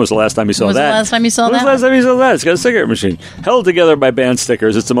machine. When was the last time you saw that? When was the last time you saw that? When was the last time you saw that? It's got a cigarette machine. Held together by band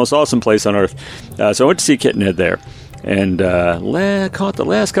stickers. It's the most awesome place on earth. So I went to see Kittenhead there. And caught the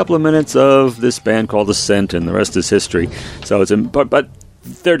last couple of minutes of this band called Ascent, and the rest is history. So it's but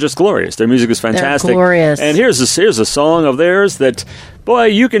they're just glorious. Their music is fantastic. They're glorious. And here's a song of theirs that, boy,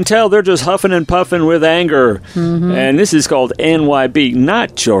 you can tell they're just huffing and puffing with anger. Mm-hmm. And this is called NYB,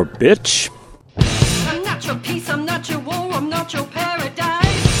 Not Your Bitch. I'm not your peace, I'm not your war, I'm not your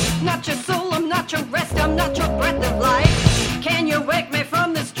paradise. Not your soul, I'm not your rest, I'm not your breath of life. Can you wake me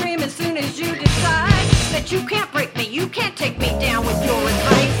from this dream as soon as you decide that you can't break me, you can't take me down with your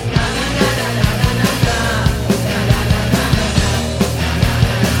advice?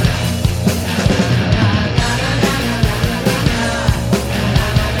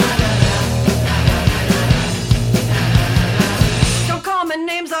 Don't call me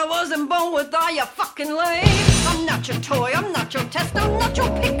names I wasn't born with, are you fucking lame? I'm not your toy, I'm not your test, I'm not your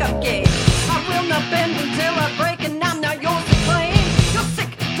pickup game. I will not bend until I break, and I'm not yours to claim. Your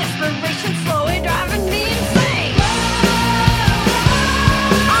sick desperation slowly driving me insane.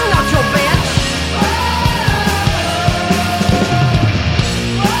 I'm not your bitch.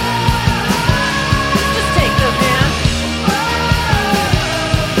 Just take the hint.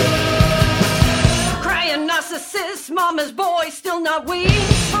 Crying narcissist, mama's boy, still not weak.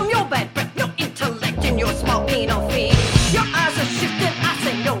 From your bad breath, no intellect, and your small penal feet. Your eyes are shifting, I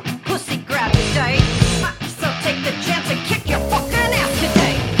say no, pussy grab today. So take the chance and kick your fucking ass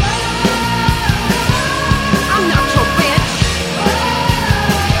today. I'm not your bitch.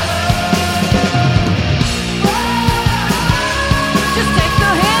 Just take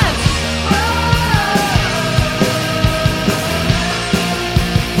the hint.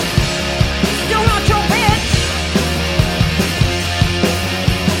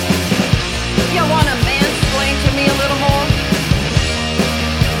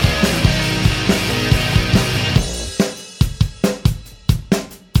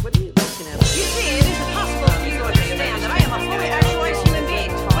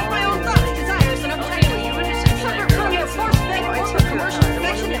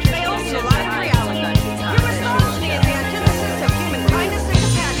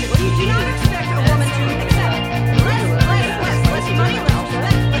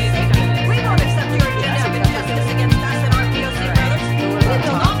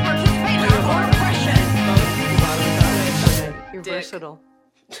 versatile.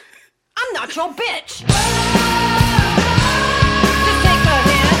 I'm not your bitch. Just take a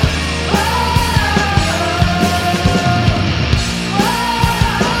hint.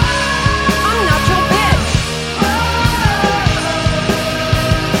 I'm not your bitch.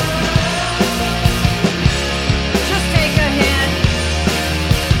 Just take a hint.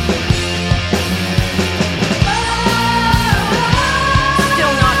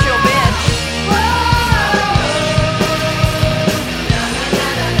 Still not your bitch.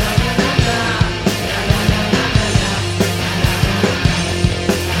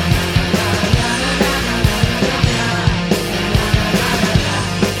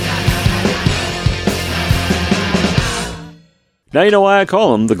 Now you know why I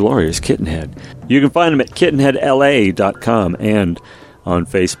call him the Glorious Kittenhead. You can find him at kittenheadla.com and on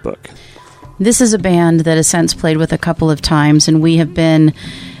Facebook. This is a band that has since played with a couple of times, and we have been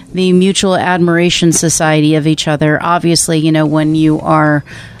the mutual admiration society of each other. Obviously, you know, when you are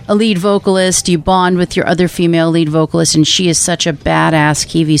a lead vocalist, you bond with your other female lead vocalist, and she is such a badass.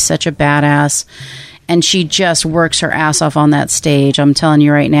 Kiwi's such a badass. And she just works her ass off on that stage, I'm telling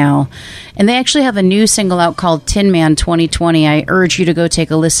you right now. And they actually have a new single out called Tin Man 2020. I urge you to go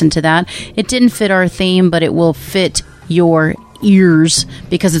take a listen to that. It didn't fit our theme, but it will fit your ears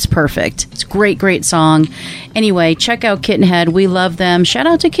because it's perfect. It's a great, great song. Anyway, check out Kittenhead. We love them. Shout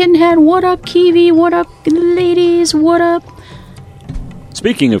out to Kittenhead. What up, Kiwi? What up, ladies? What up?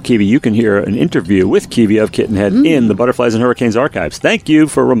 Speaking of Kiwi, you can hear an interview with Kiwi of Kittenhead in the Butterflies and Hurricanes archives. Thank you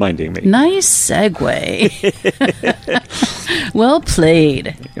for reminding me. Nice segue. Well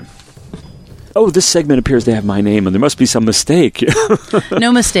played. Oh, this segment appears to have my name, and there must be some mistake.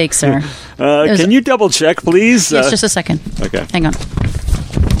 No mistake, sir. Can you double check, please? Yes, just a second. Okay. Hang on.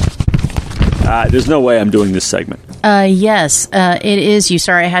 There's no way I'm doing this segment. Yes, it is you.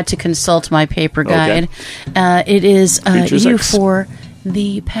 Sorry, I had to consult my paper guide. Okay. It is Feature you 6. for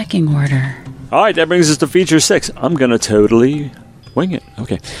the pecking order. All right, that brings us to feature 6. I'm going to totally wing it.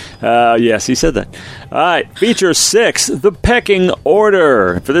 Okay. Yes, he said that. All right, feature 6, the pecking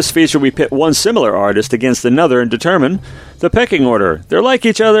order. For this feature, we pit one similar artist against another and determine the pecking order. They're like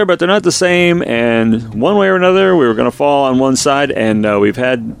each other, but they're not the same, and one way or another, we were going to fall on one side, and we've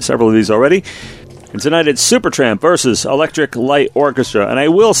had several of these already. And tonight it's Supertramp versus Electric Light Orchestra. And I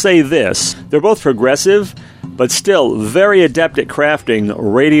will say this, they're both progressive, but still very adept at crafting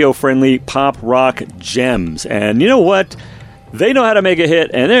radio-friendly pop rock gems. And you know what? They know how to make a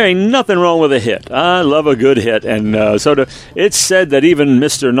hit, and there ain't nothing wrong with a hit. I love a good hit. And it's said that even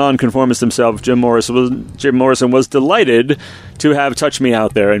Mr. Nonconformist himself, Jim Morrison, was delighted to have Touch Me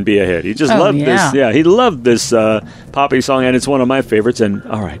Out There and be a hit. He just loved this. Yeah, he loved this poppy song, and it's one of my favorites. And,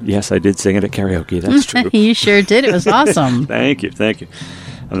 all right, yes, I did sing it at karaoke. That's true. You sure did. It was awesome. Thank you.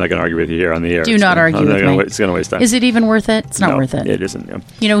 I'm not going to argue with you here on the air. Do not argue with me. It's going to waste time. Is it even worth it? It's not worth it. It isn't. Yeah.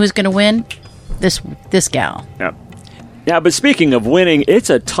 You know who's going to win? This gal. Yeah. Yeah, but speaking of winning,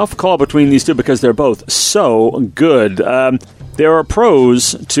 it's a tough call between these two because they're both so good. There are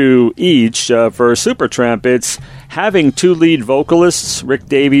pros to each. For Supertramp, it's having two lead vocalists, Rick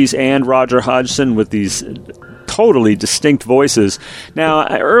Davies and Roger Hodgson, with these totally distinct voices. Now,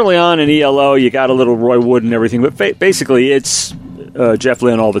 early on in ELO, you got a little Roy Wood and everything, but basically it's Jeff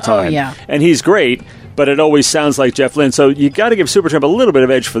Lynne all the time. Oh, yeah. And he's great, but it always sounds like Jeff Lynne. So you got to give Supertramp a little bit of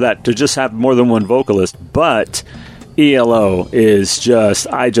edge for that, to just have more than one vocalist. But ELO is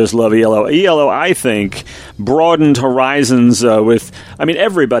I just love ELO. ELO, I think, broadened horizons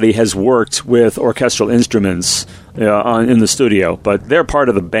everybody has worked with orchestral instruments in the studio, but they're part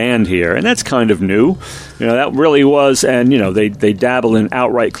of the band here, and that's kind of new. That really was, and they dabble in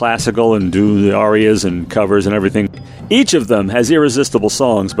outright classical and do the arias and covers and everything. Each of them has irresistible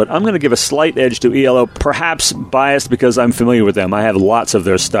songs, but I'm going to give a slight edge to ELO, perhaps biased because I'm familiar with them. I have lots of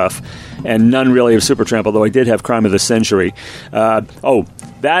their stuff, and none really of Supertramp, although I did have Crime of the Century.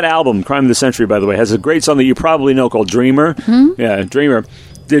 That album, Crime of the Century, by the way, has a great song that you probably know called Dreamer. Mm-hmm. Yeah, Dreamer.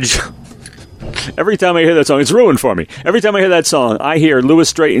 Every time I hear that song, it's ruined for me. Every time I hear that song, I hear Louis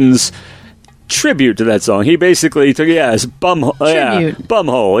Strayton's tribute to that song. He basically took, it's Bumhole,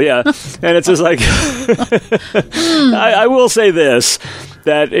 and it's just like, I will say this,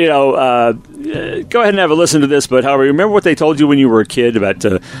 that, go ahead and have a listen to this, but however, remember what they told you when you were a kid about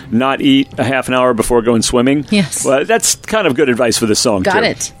to not eat a half an hour before going swimming? Yes. Well, that's kind of good advice for this song, Got too.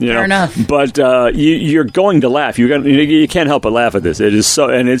 it. Fair enough. But you're going to laugh. You can't help but laugh at this. It is so,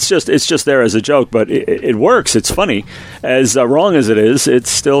 and it's just there as a joke, but it works. It's funny. As wrong as it is, it's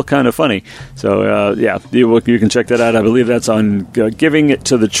still kind of funny. So, you can check that out. I believe that's on Giving It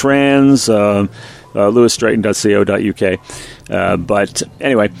to the Trans. lewisstraighton.co.uk. But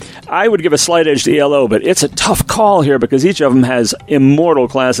anyway, I would give a slight edge to ELO, but it's a tough call here because each of them has immortal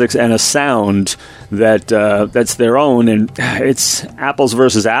classics and a sound that's their own, and it's apples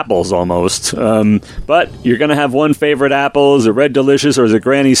versus apples almost. But you're going to have one favorite apple. Is it Red Delicious or is it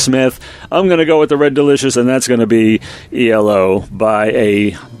Granny Smith? I'm going to go with the Red Delicious, and that's going to be ELO by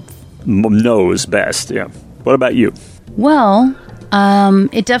a nose best. Yeah. What about you? Well,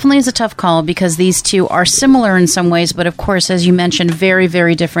 it definitely is a tough call because these two are similar in some ways, but of course, as you mentioned, very,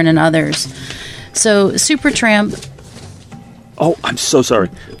 very different in others. So, Supertramp. Oh, I'm so sorry.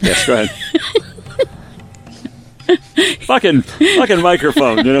 Yes, go ahead. fucking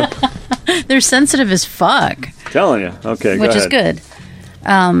microphone, you know. They're sensitive as fuck. Telling you. Okay, which go is ahead. Good.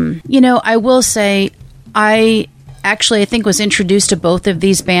 I will say, I think was introduced to both of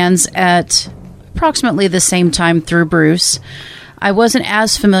these bands at approximately the same time through Bruce. I wasn't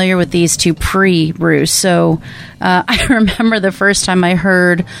as familiar with these two pre-Bruce, so I remember the first time I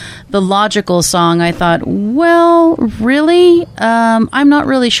heard the Logical song, I thought, well, really? I'm not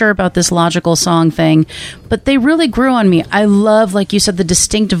really sure about this Logical song thing, but they really grew on me. I love, like you said, the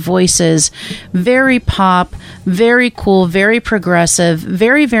distinct voices, very pop, very cool, very progressive,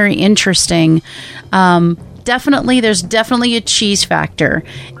 very, very interesting. There's definitely a cheese factor.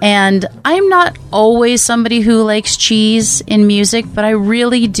 And I'm not always somebody who likes cheese in music, but I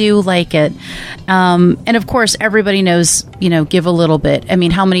really do like it. And of course, everybody knows, Give a Little Bit. I mean,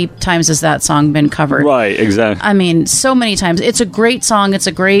 how many times has that song been covered? Right, exactly. I mean, so many times. It's a great song. It's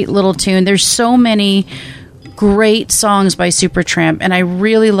a great little tune. There's so many great songs by Supertramp, and I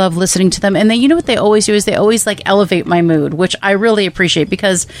really love listening to them. And then, what they always do is they always elevate my mood, which I really appreciate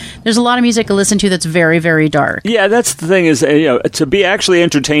because there's a lot of music I listen to that's very, very dark. Yeah, that's the thing is, to be actually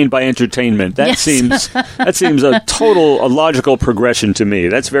entertained by entertainment, that seems a logical progression to me.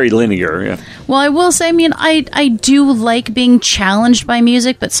 That's very linear. Yeah. Well, I will say, I do like being challenged by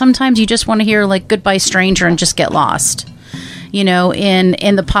music, but sometimes you just want to hear Goodbye Stranger and just get lost.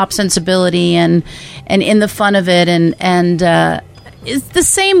 In the pop sensibility and in the fun of it, and it's the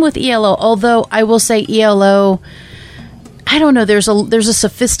same with ELO. Although I will say ELO, I don't know. There's a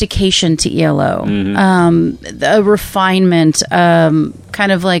sophistication to ELO, a refinement,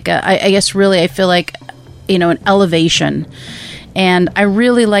 kind of I guess really I feel like an elevation. And I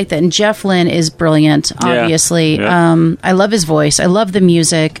really like that. And Jeff Lynne is brilliant, obviously. Yeah. I love his voice. I love the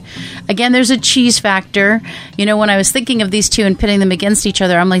music. Again, there's a cheese factor. When I was thinking of these two and pitting them against each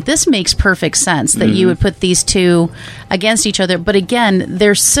other, I'm like, this makes perfect sense that you would put these two against each other. But again,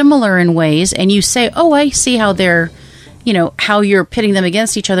 they're similar in ways. And you say, oh, I see how they're, how you're pitting them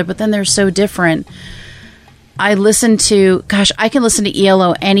against each other. But then they're so different. I can listen to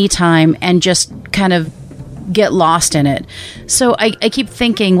ELO anytime and just kind of get lost in it. So I keep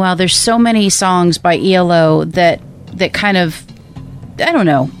thinking, wow, there's so many songs by ELO that kind of, I don't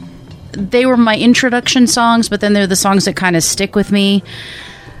know, they were my introduction songs, but then they're the songs that kind of stick with me.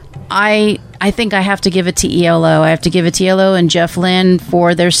 I think I have to give it to ELO. I have to give it to ELO and Jeff Lynne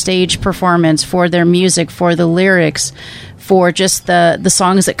for their stage performance, for their music, for the lyrics, for just the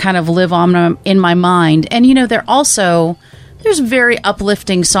songs that kind of live on in my mind. And there's very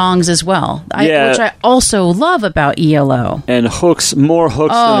uplifting songs as well, which I also love about ELO. And more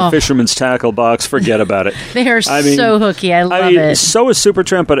hooks than a fisherman's tackle box. Forget about it. They are so hooky. I love it. So is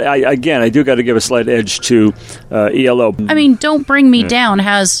Supertramp, but I do got to give a slight edge to ELO. Don't Bring Me Down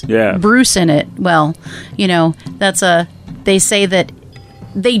has Bruce in it. Well, they say that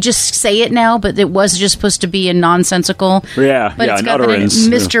they just say it now, but it was just supposed to be a nonsensical. Yeah, but it's got utterance.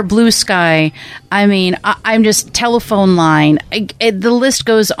 Mr. Blue Sky. I'm just Telephone Line. The list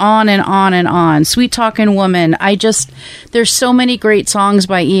goes on and on and on. Sweet Talking Woman. There's so many great songs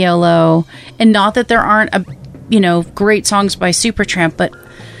by ELO, and not that there aren't great songs by Supertramp, but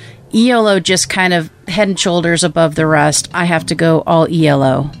ELO just kind of head and shoulders above the rest. I have to go all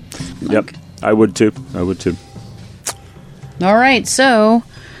ELO. Yep, I would too. All right, so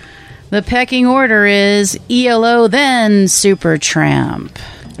the pecking order is ELO, then Supertramp.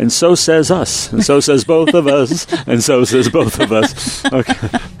 And so says us. And so says both of us. And so says both of us. Okay.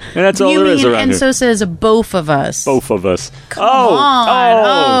 And that's all there is around here. And so says both of us. Both of us. Come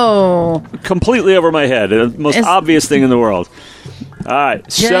on. Completely over my head. The most obvious thing in the world. All right.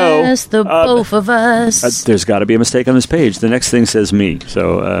 Just the both of us. There's got to be a mistake on this page. The next thing says me.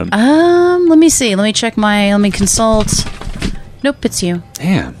 So. Let me see. Let me consult. Nope, it's you.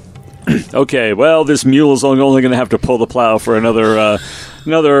 Damn. Okay, well, this mule is only going to have to pull the plow for another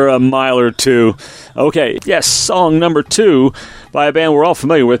mile or two. Okay, yes, song number 2 by a band we're all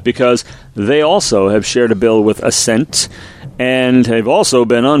familiar with because they also have shared a bill with Ascent. And they've also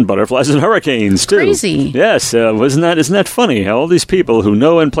been on Butterflies and Hurricanes, too. Crazy. Yes. Isn't that funny? How all these people who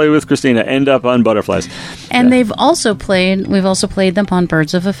know and play with Christina end up on Butterflies. And we've also played them on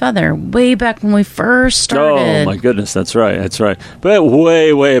Birds of a Feather, way back when we first started. Oh, my goodness. That's right. But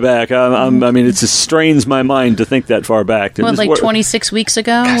way, way back. I mean, it just strains my mind to think that far back. What, like 26 weeks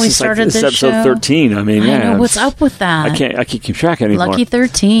ago we started this this episode show? 13. I mean, I yeah. know. What's up with that? I can't keep track anymore. Lucky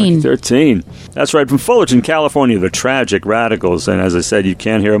 13. 13. That's right. From Fullerton, California, the Tragic Radicals. And as I said, you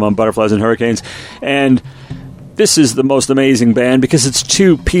can hear them on Butterflies and Hurricanes. And this is the most amazing band because it's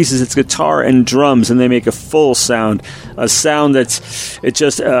two pieces. It's guitar and drums, and they make a full sound. A sound that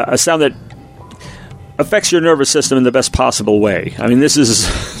affects your nervous system in the best possible way. I mean, this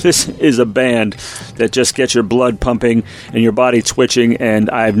is a band that just gets your blood pumping and your body twitching, and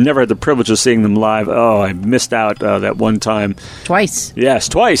I've never had the privilege of seeing them live. Oh, I missed out that one time. Twice. Yes,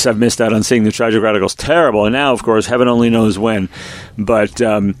 twice I've missed out on seeing the Tragic Radicals. Terrible. And now, of course, heaven only knows when. But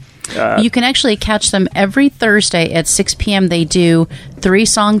you can actually catch them every Thursday at 6 p.m. They do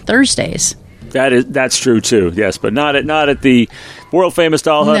 3-song Thursdays. That's true too. Yes, but not at the world famous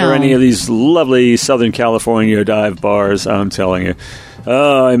Doll Hut or No. any of these lovely Southern California dive bars. I'm telling you,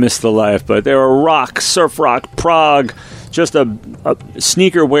 oh, I miss the life. But they're a surf rock, prog, just a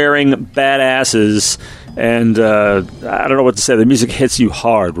sneaker wearing badasses, and I don't know what to say. The music hits you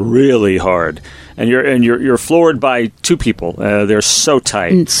hard, really hard, and you're floored by two people. They're so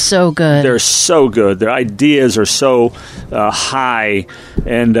tight. It's so good. They're so good. Their ideas are so high,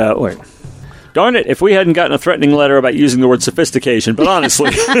 and wait. Darn it, if we hadn't gotten a threatening letter about using the word sophistication, but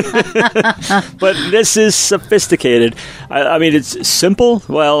honestly. But this is sophisticated. I mean, it's simple.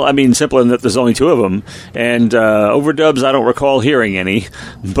 Well, I mean, simple in that there's only two of them. And overdubs, I don't recall hearing any,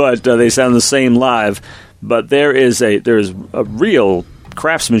 but they sound the same live. But there's a real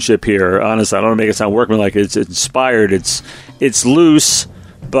craftsmanship here, honestly. I don't want to make it sound workmanlike. It's inspired. It's loose,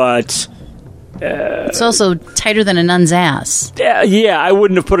 but... it's also tighter than a nun's ass. Yeah, I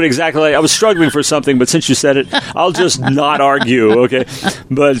wouldn't have put it exactly like I was struggling for something, but since you said it, I'll just not argue, okay?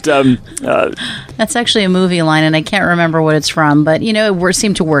 But That's actually a movie line, and I can't remember what it's from, but, it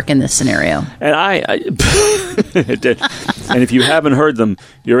seemed to work in this scenario. and I it did. And if you haven't heard them,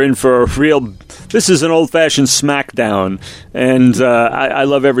 you're in for a real... This is an old-fashioned smackdown, and I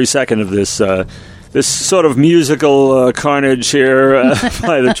love every second of this. This sort of musical carnage here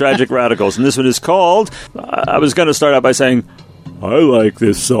by the Tragic Radicals. And this one is called... I was going to start out by saying, I like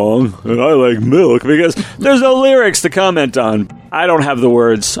this song, and I like milk, because there's no lyrics to comment on. I don't have the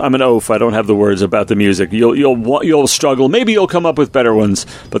words. I'm an oaf. I don't have the words about the music. You'll struggle. Maybe you'll come up with better ones,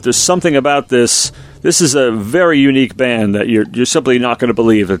 but there's something about this. This is a very unique band that you're simply not going to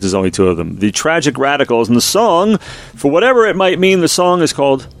believe that there's only two of them. The Tragic Radicals, and the song, for whatever it might mean, the song is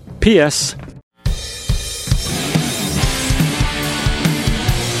called P.S.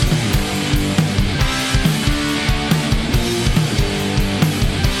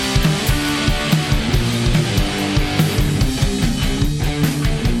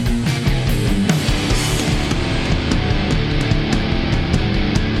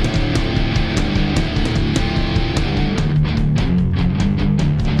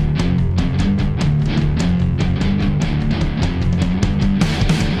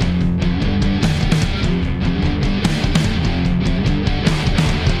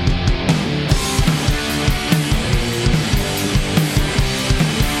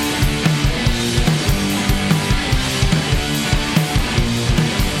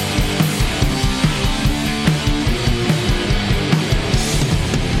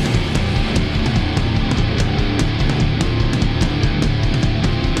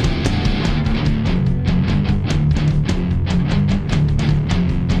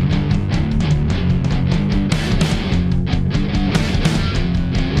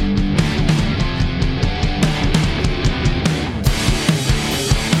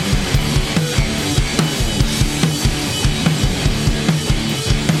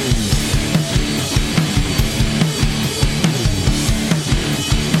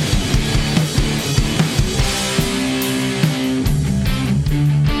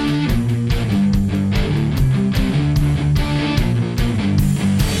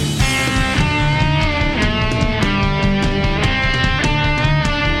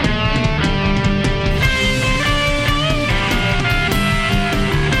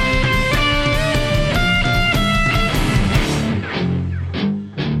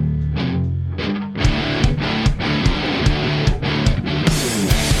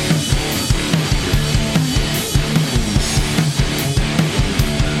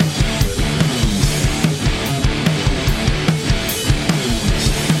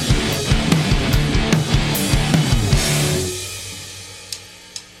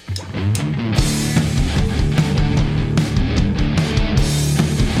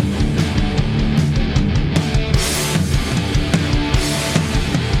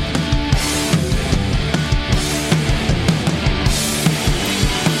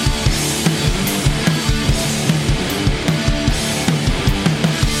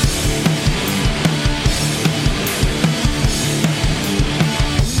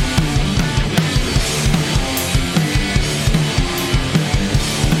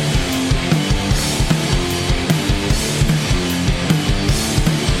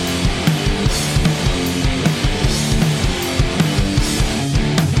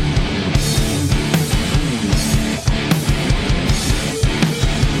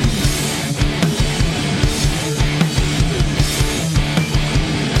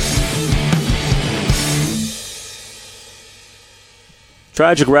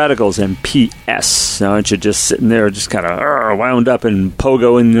 Tragic Radicals and P.S. Now, aren't you just sitting there just kind of wound up and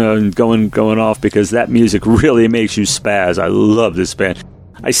pogoing, going off, because that music really makes you spaz. I love this band.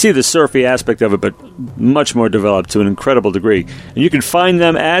 I see the surfy aspect of it, but much more developed to an incredible degree. And you can find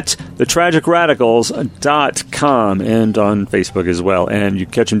them at thetragicradicals.com and on Facebook as well. And you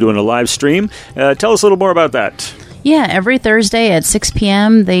catch them doing a live stream. Tell us a little more about that. Yeah, every Thursday at 6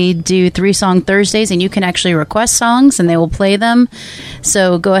 p.m. they do 3-song Thursdays, and you can actually request songs, and they will play them.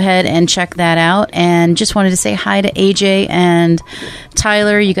 So go ahead and check that out. And just wanted to say hi to AJ and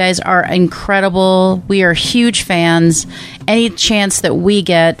Tyler. You guys are incredible. We are huge fans. Any chance that we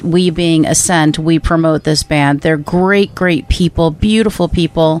get, we being Ascent, we promote this band. They're great, great people, beautiful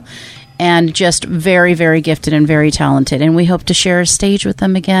people, and just very, very gifted and very talented. And we hope to share a stage with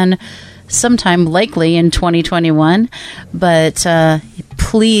them again sometime likely in 2021, but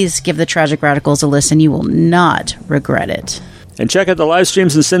please give the Tragic Radicals a listen. You will not regret it. And check out the live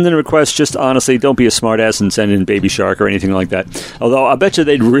streams and send in requests. Just honestly, don't be a smartass and send in Baby Shark or anything like that. Although I bet you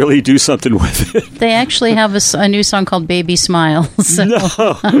they'd really do something with it. They actually have a new song called Baby Smile. So No.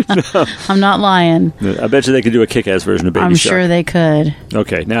 I'm not lying. I bet you they could do a kick-ass version of Baby I'm Shark. sure they could.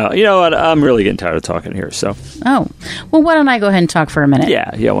 Okay, now, you know what? I'm really getting tired of talking here, so... Oh, well, why don't I go ahead and talk for a minute? Yeah,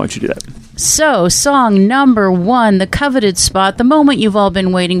 why don't you do that? So, song number 1, the coveted spot, the moment you've all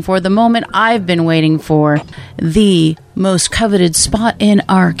been waiting for, the moment I've been waiting for, the most coveted spot in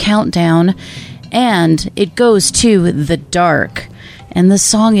our countdown, and it goes to The Dark, and the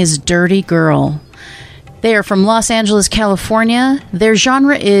song is Dirty Girl. They are from Los Angeles, California. Their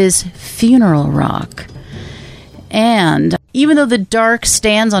genre is funeral rock. And even though The Dark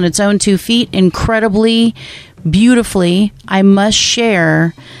stands on its own 2 feet incredibly, beautifully, I must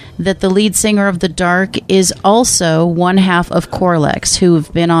share that the lead singer of The Dark is also one half of Corlex, who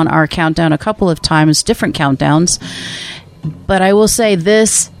have been on our countdown a couple of times, different countdowns. But I will say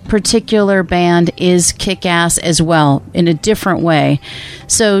this particular band is kick-ass as well, in a different way.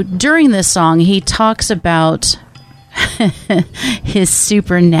 So during this song, he talks about his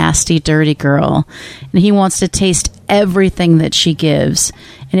super nasty, dirty girl, and he wants to taste everything that she gives.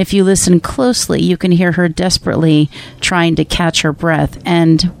 And if you listen closely, you can hear her desperately trying to catch her breath.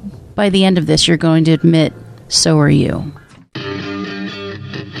 And by the end of this, you're going to admit, so are you.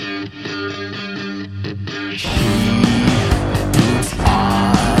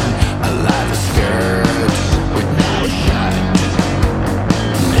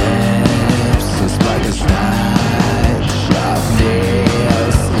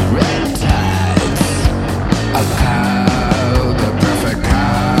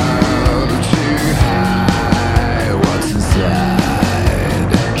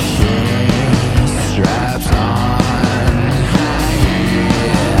 Straps on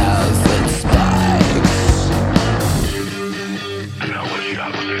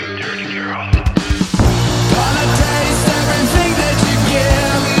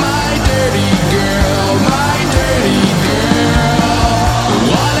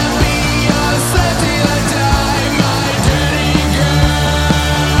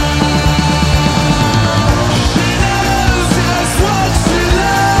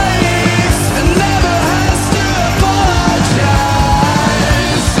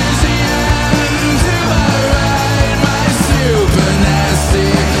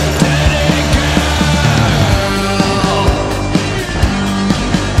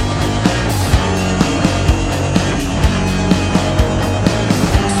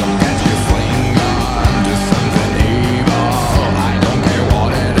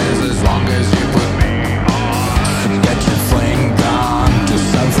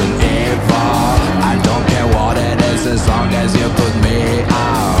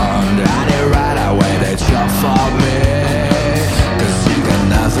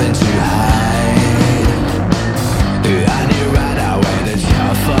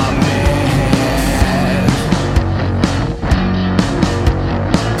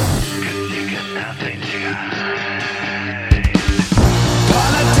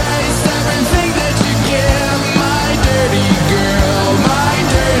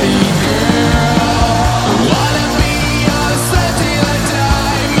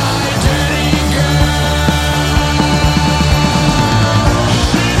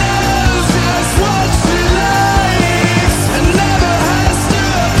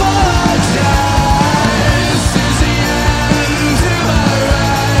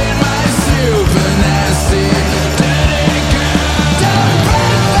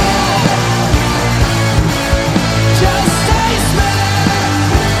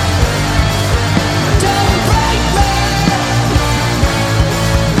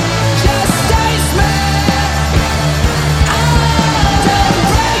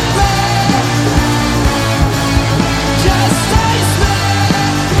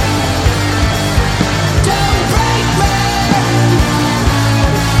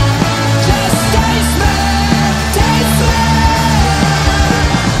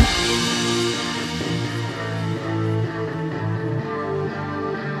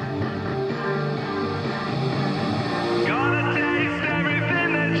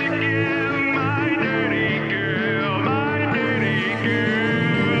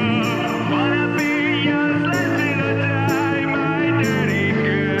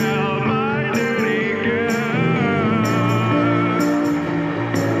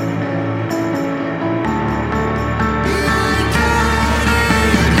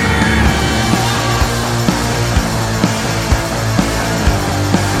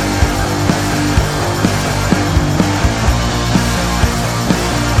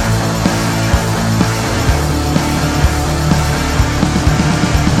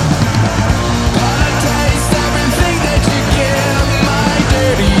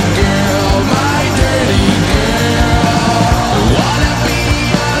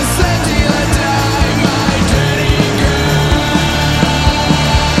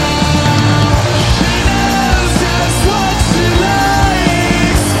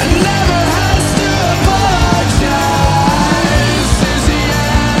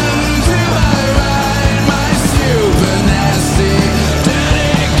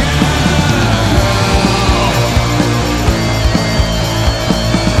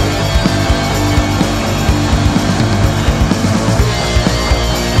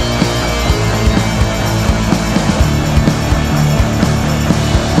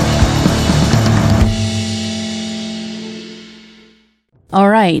All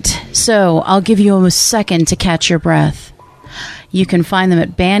right, so I'll give you a second to catch your breath. You can find them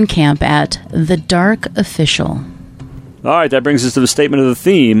at Bandcamp at The Dark Official. All right, that brings us to the statement of the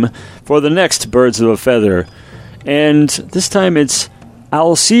theme for the next Birds of a Feather. And this time it's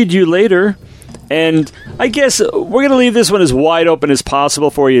I'll seed you later. And I guess we're going to leave this one as wide open as possible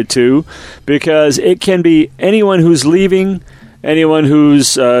for you, too, because it can be anyone who's leaving, anyone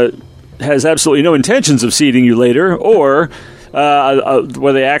who's has absolutely no intentions of seeding you later, or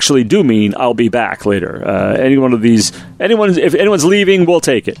where they actually do mean I'll be back later. Any one of these, if anyone's leaving, we'll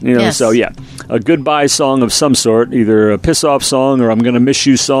take it. Yes. So yeah, a goodbye song of some sort, either a piss off song or I'm gonna miss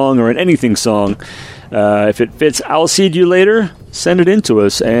you song or an anything song. If it fits, I'll seed you later. Send it in to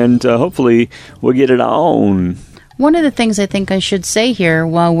us, and hopefully we'll get it on. One of the things I think I should say here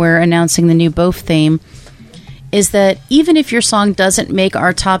while we're announcing the new BOF theme is that even if your song doesn't make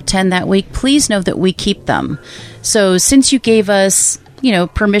our top 10 that week, please know that we keep them. So since you gave us,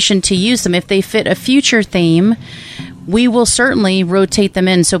 permission to use them, if they fit a future theme, we will certainly rotate them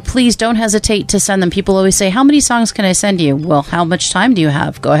in. So please don't hesitate to send them. People always say, how many songs can I send you? Well, how much time do you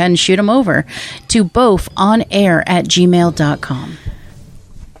have? Go ahead and shoot them over to bofonair@gmail.com.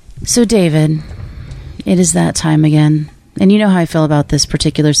 So David, it is that time again. And you know how I feel about this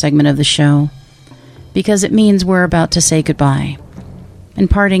particular segment of the show, because it means we're about to say goodbye. And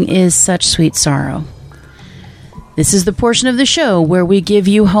parting is such sweet sorrow. This is the portion of the show where we give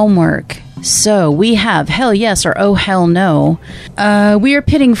you homework. So we have hell yes or oh hell no. We are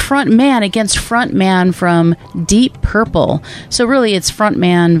pitting frontman against frontman from Deep Purple. So really it's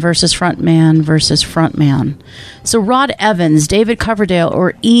frontman versus frontman versus frontman. So Rod Evans, David Coverdale,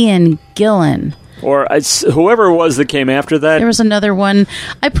 or Ian Gillan. Or whoever it was that came after that. There was another one.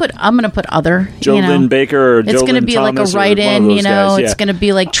 I'm going to put other. Joe Lynn Baker or Joe Lynn Thomas. It's going to be like a write-in, guys, yeah. It's going to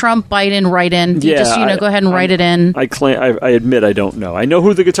be like Trump, Biden, write-in. You just, go ahead and write it in. I admit I don't know. I know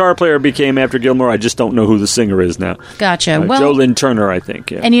who the guitar player became after Gilmore. I just don't know who the singer is now. Gotcha. Joe Lynn Turner, I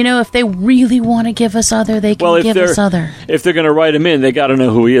think. Yeah. And if they really want to give us other, they can give us other. If they're going to write him in, they got to know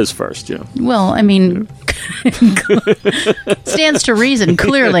who he is first. Well, I mean, stands to reason,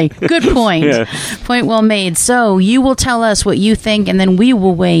 clearly. Good point. Yeah. Point well made. So you will tell us what you think, and then we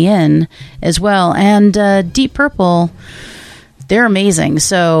will weigh in as well. And Deep Purple, they're amazing.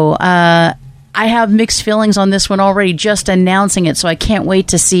 So I have mixed feelings on this one already, just announcing it. So I can't wait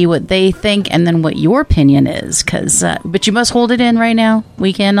to see what they think and then what your opinion is. But you must hold it in right now.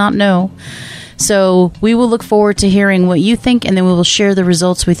 We cannot know. So we will look forward to hearing what you think, and then we will share the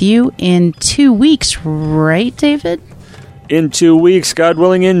results with you in 2 weeks. Right, David? In 2 weeks, God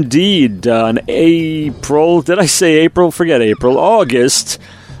willing, indeed. On April, did I say April? Forget April. August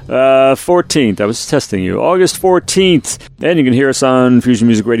 14th. I was testing you. August 14th. And you can hear us on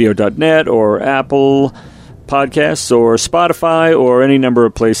FusionMusicRadio.net or Apple Podcasts or Spotify or any number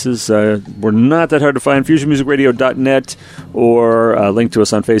of places. We're not that hard to find. FusionMusicRadio.net or link to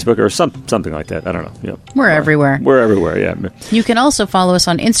us on Facebook or something like that. I don't know. Yeah. We're everywhere. We're everywhere, yeah. You can also follow us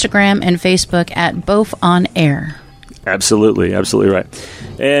on Instagram and Facebook at BOF On Air. Absolutely right.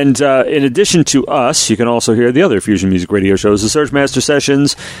 And in addition to us, you can also hear the other Fusion Music Radio shows, the Searchmaster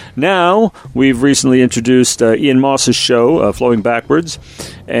Sessions. Now, we've recently introduced Ian Moss's show, Flowing Backwards,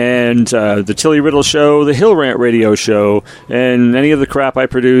 and the Tilly Riddle Show, the Hill Rant Radio Show, and any of the crap I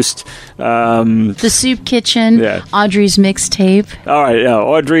produced. The Soup Kitchen, yeah. Audrey's Mixtape. All right,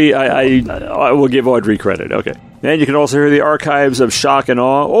 Audrey, I will give Audrey credit, okay. And you can also hear the archives of Shock and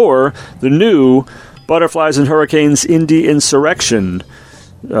Awe, or the new Butterflies and Hurricanes Indie Insurrection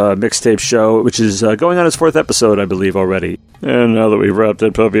mixtape show, which is going on its 4th episode, I believe, already. And now that we've wrapped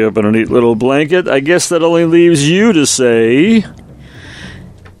that puppy up in a neat little blanket, I guess that only leaves you to say...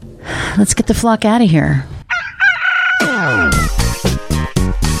 Let's get the flock out of here.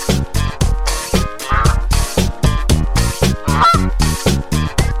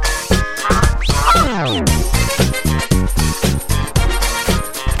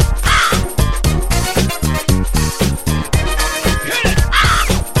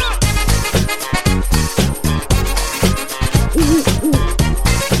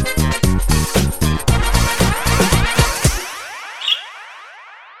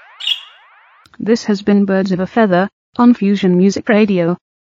 This has been Birds of a Feather on Fusion Music Radio.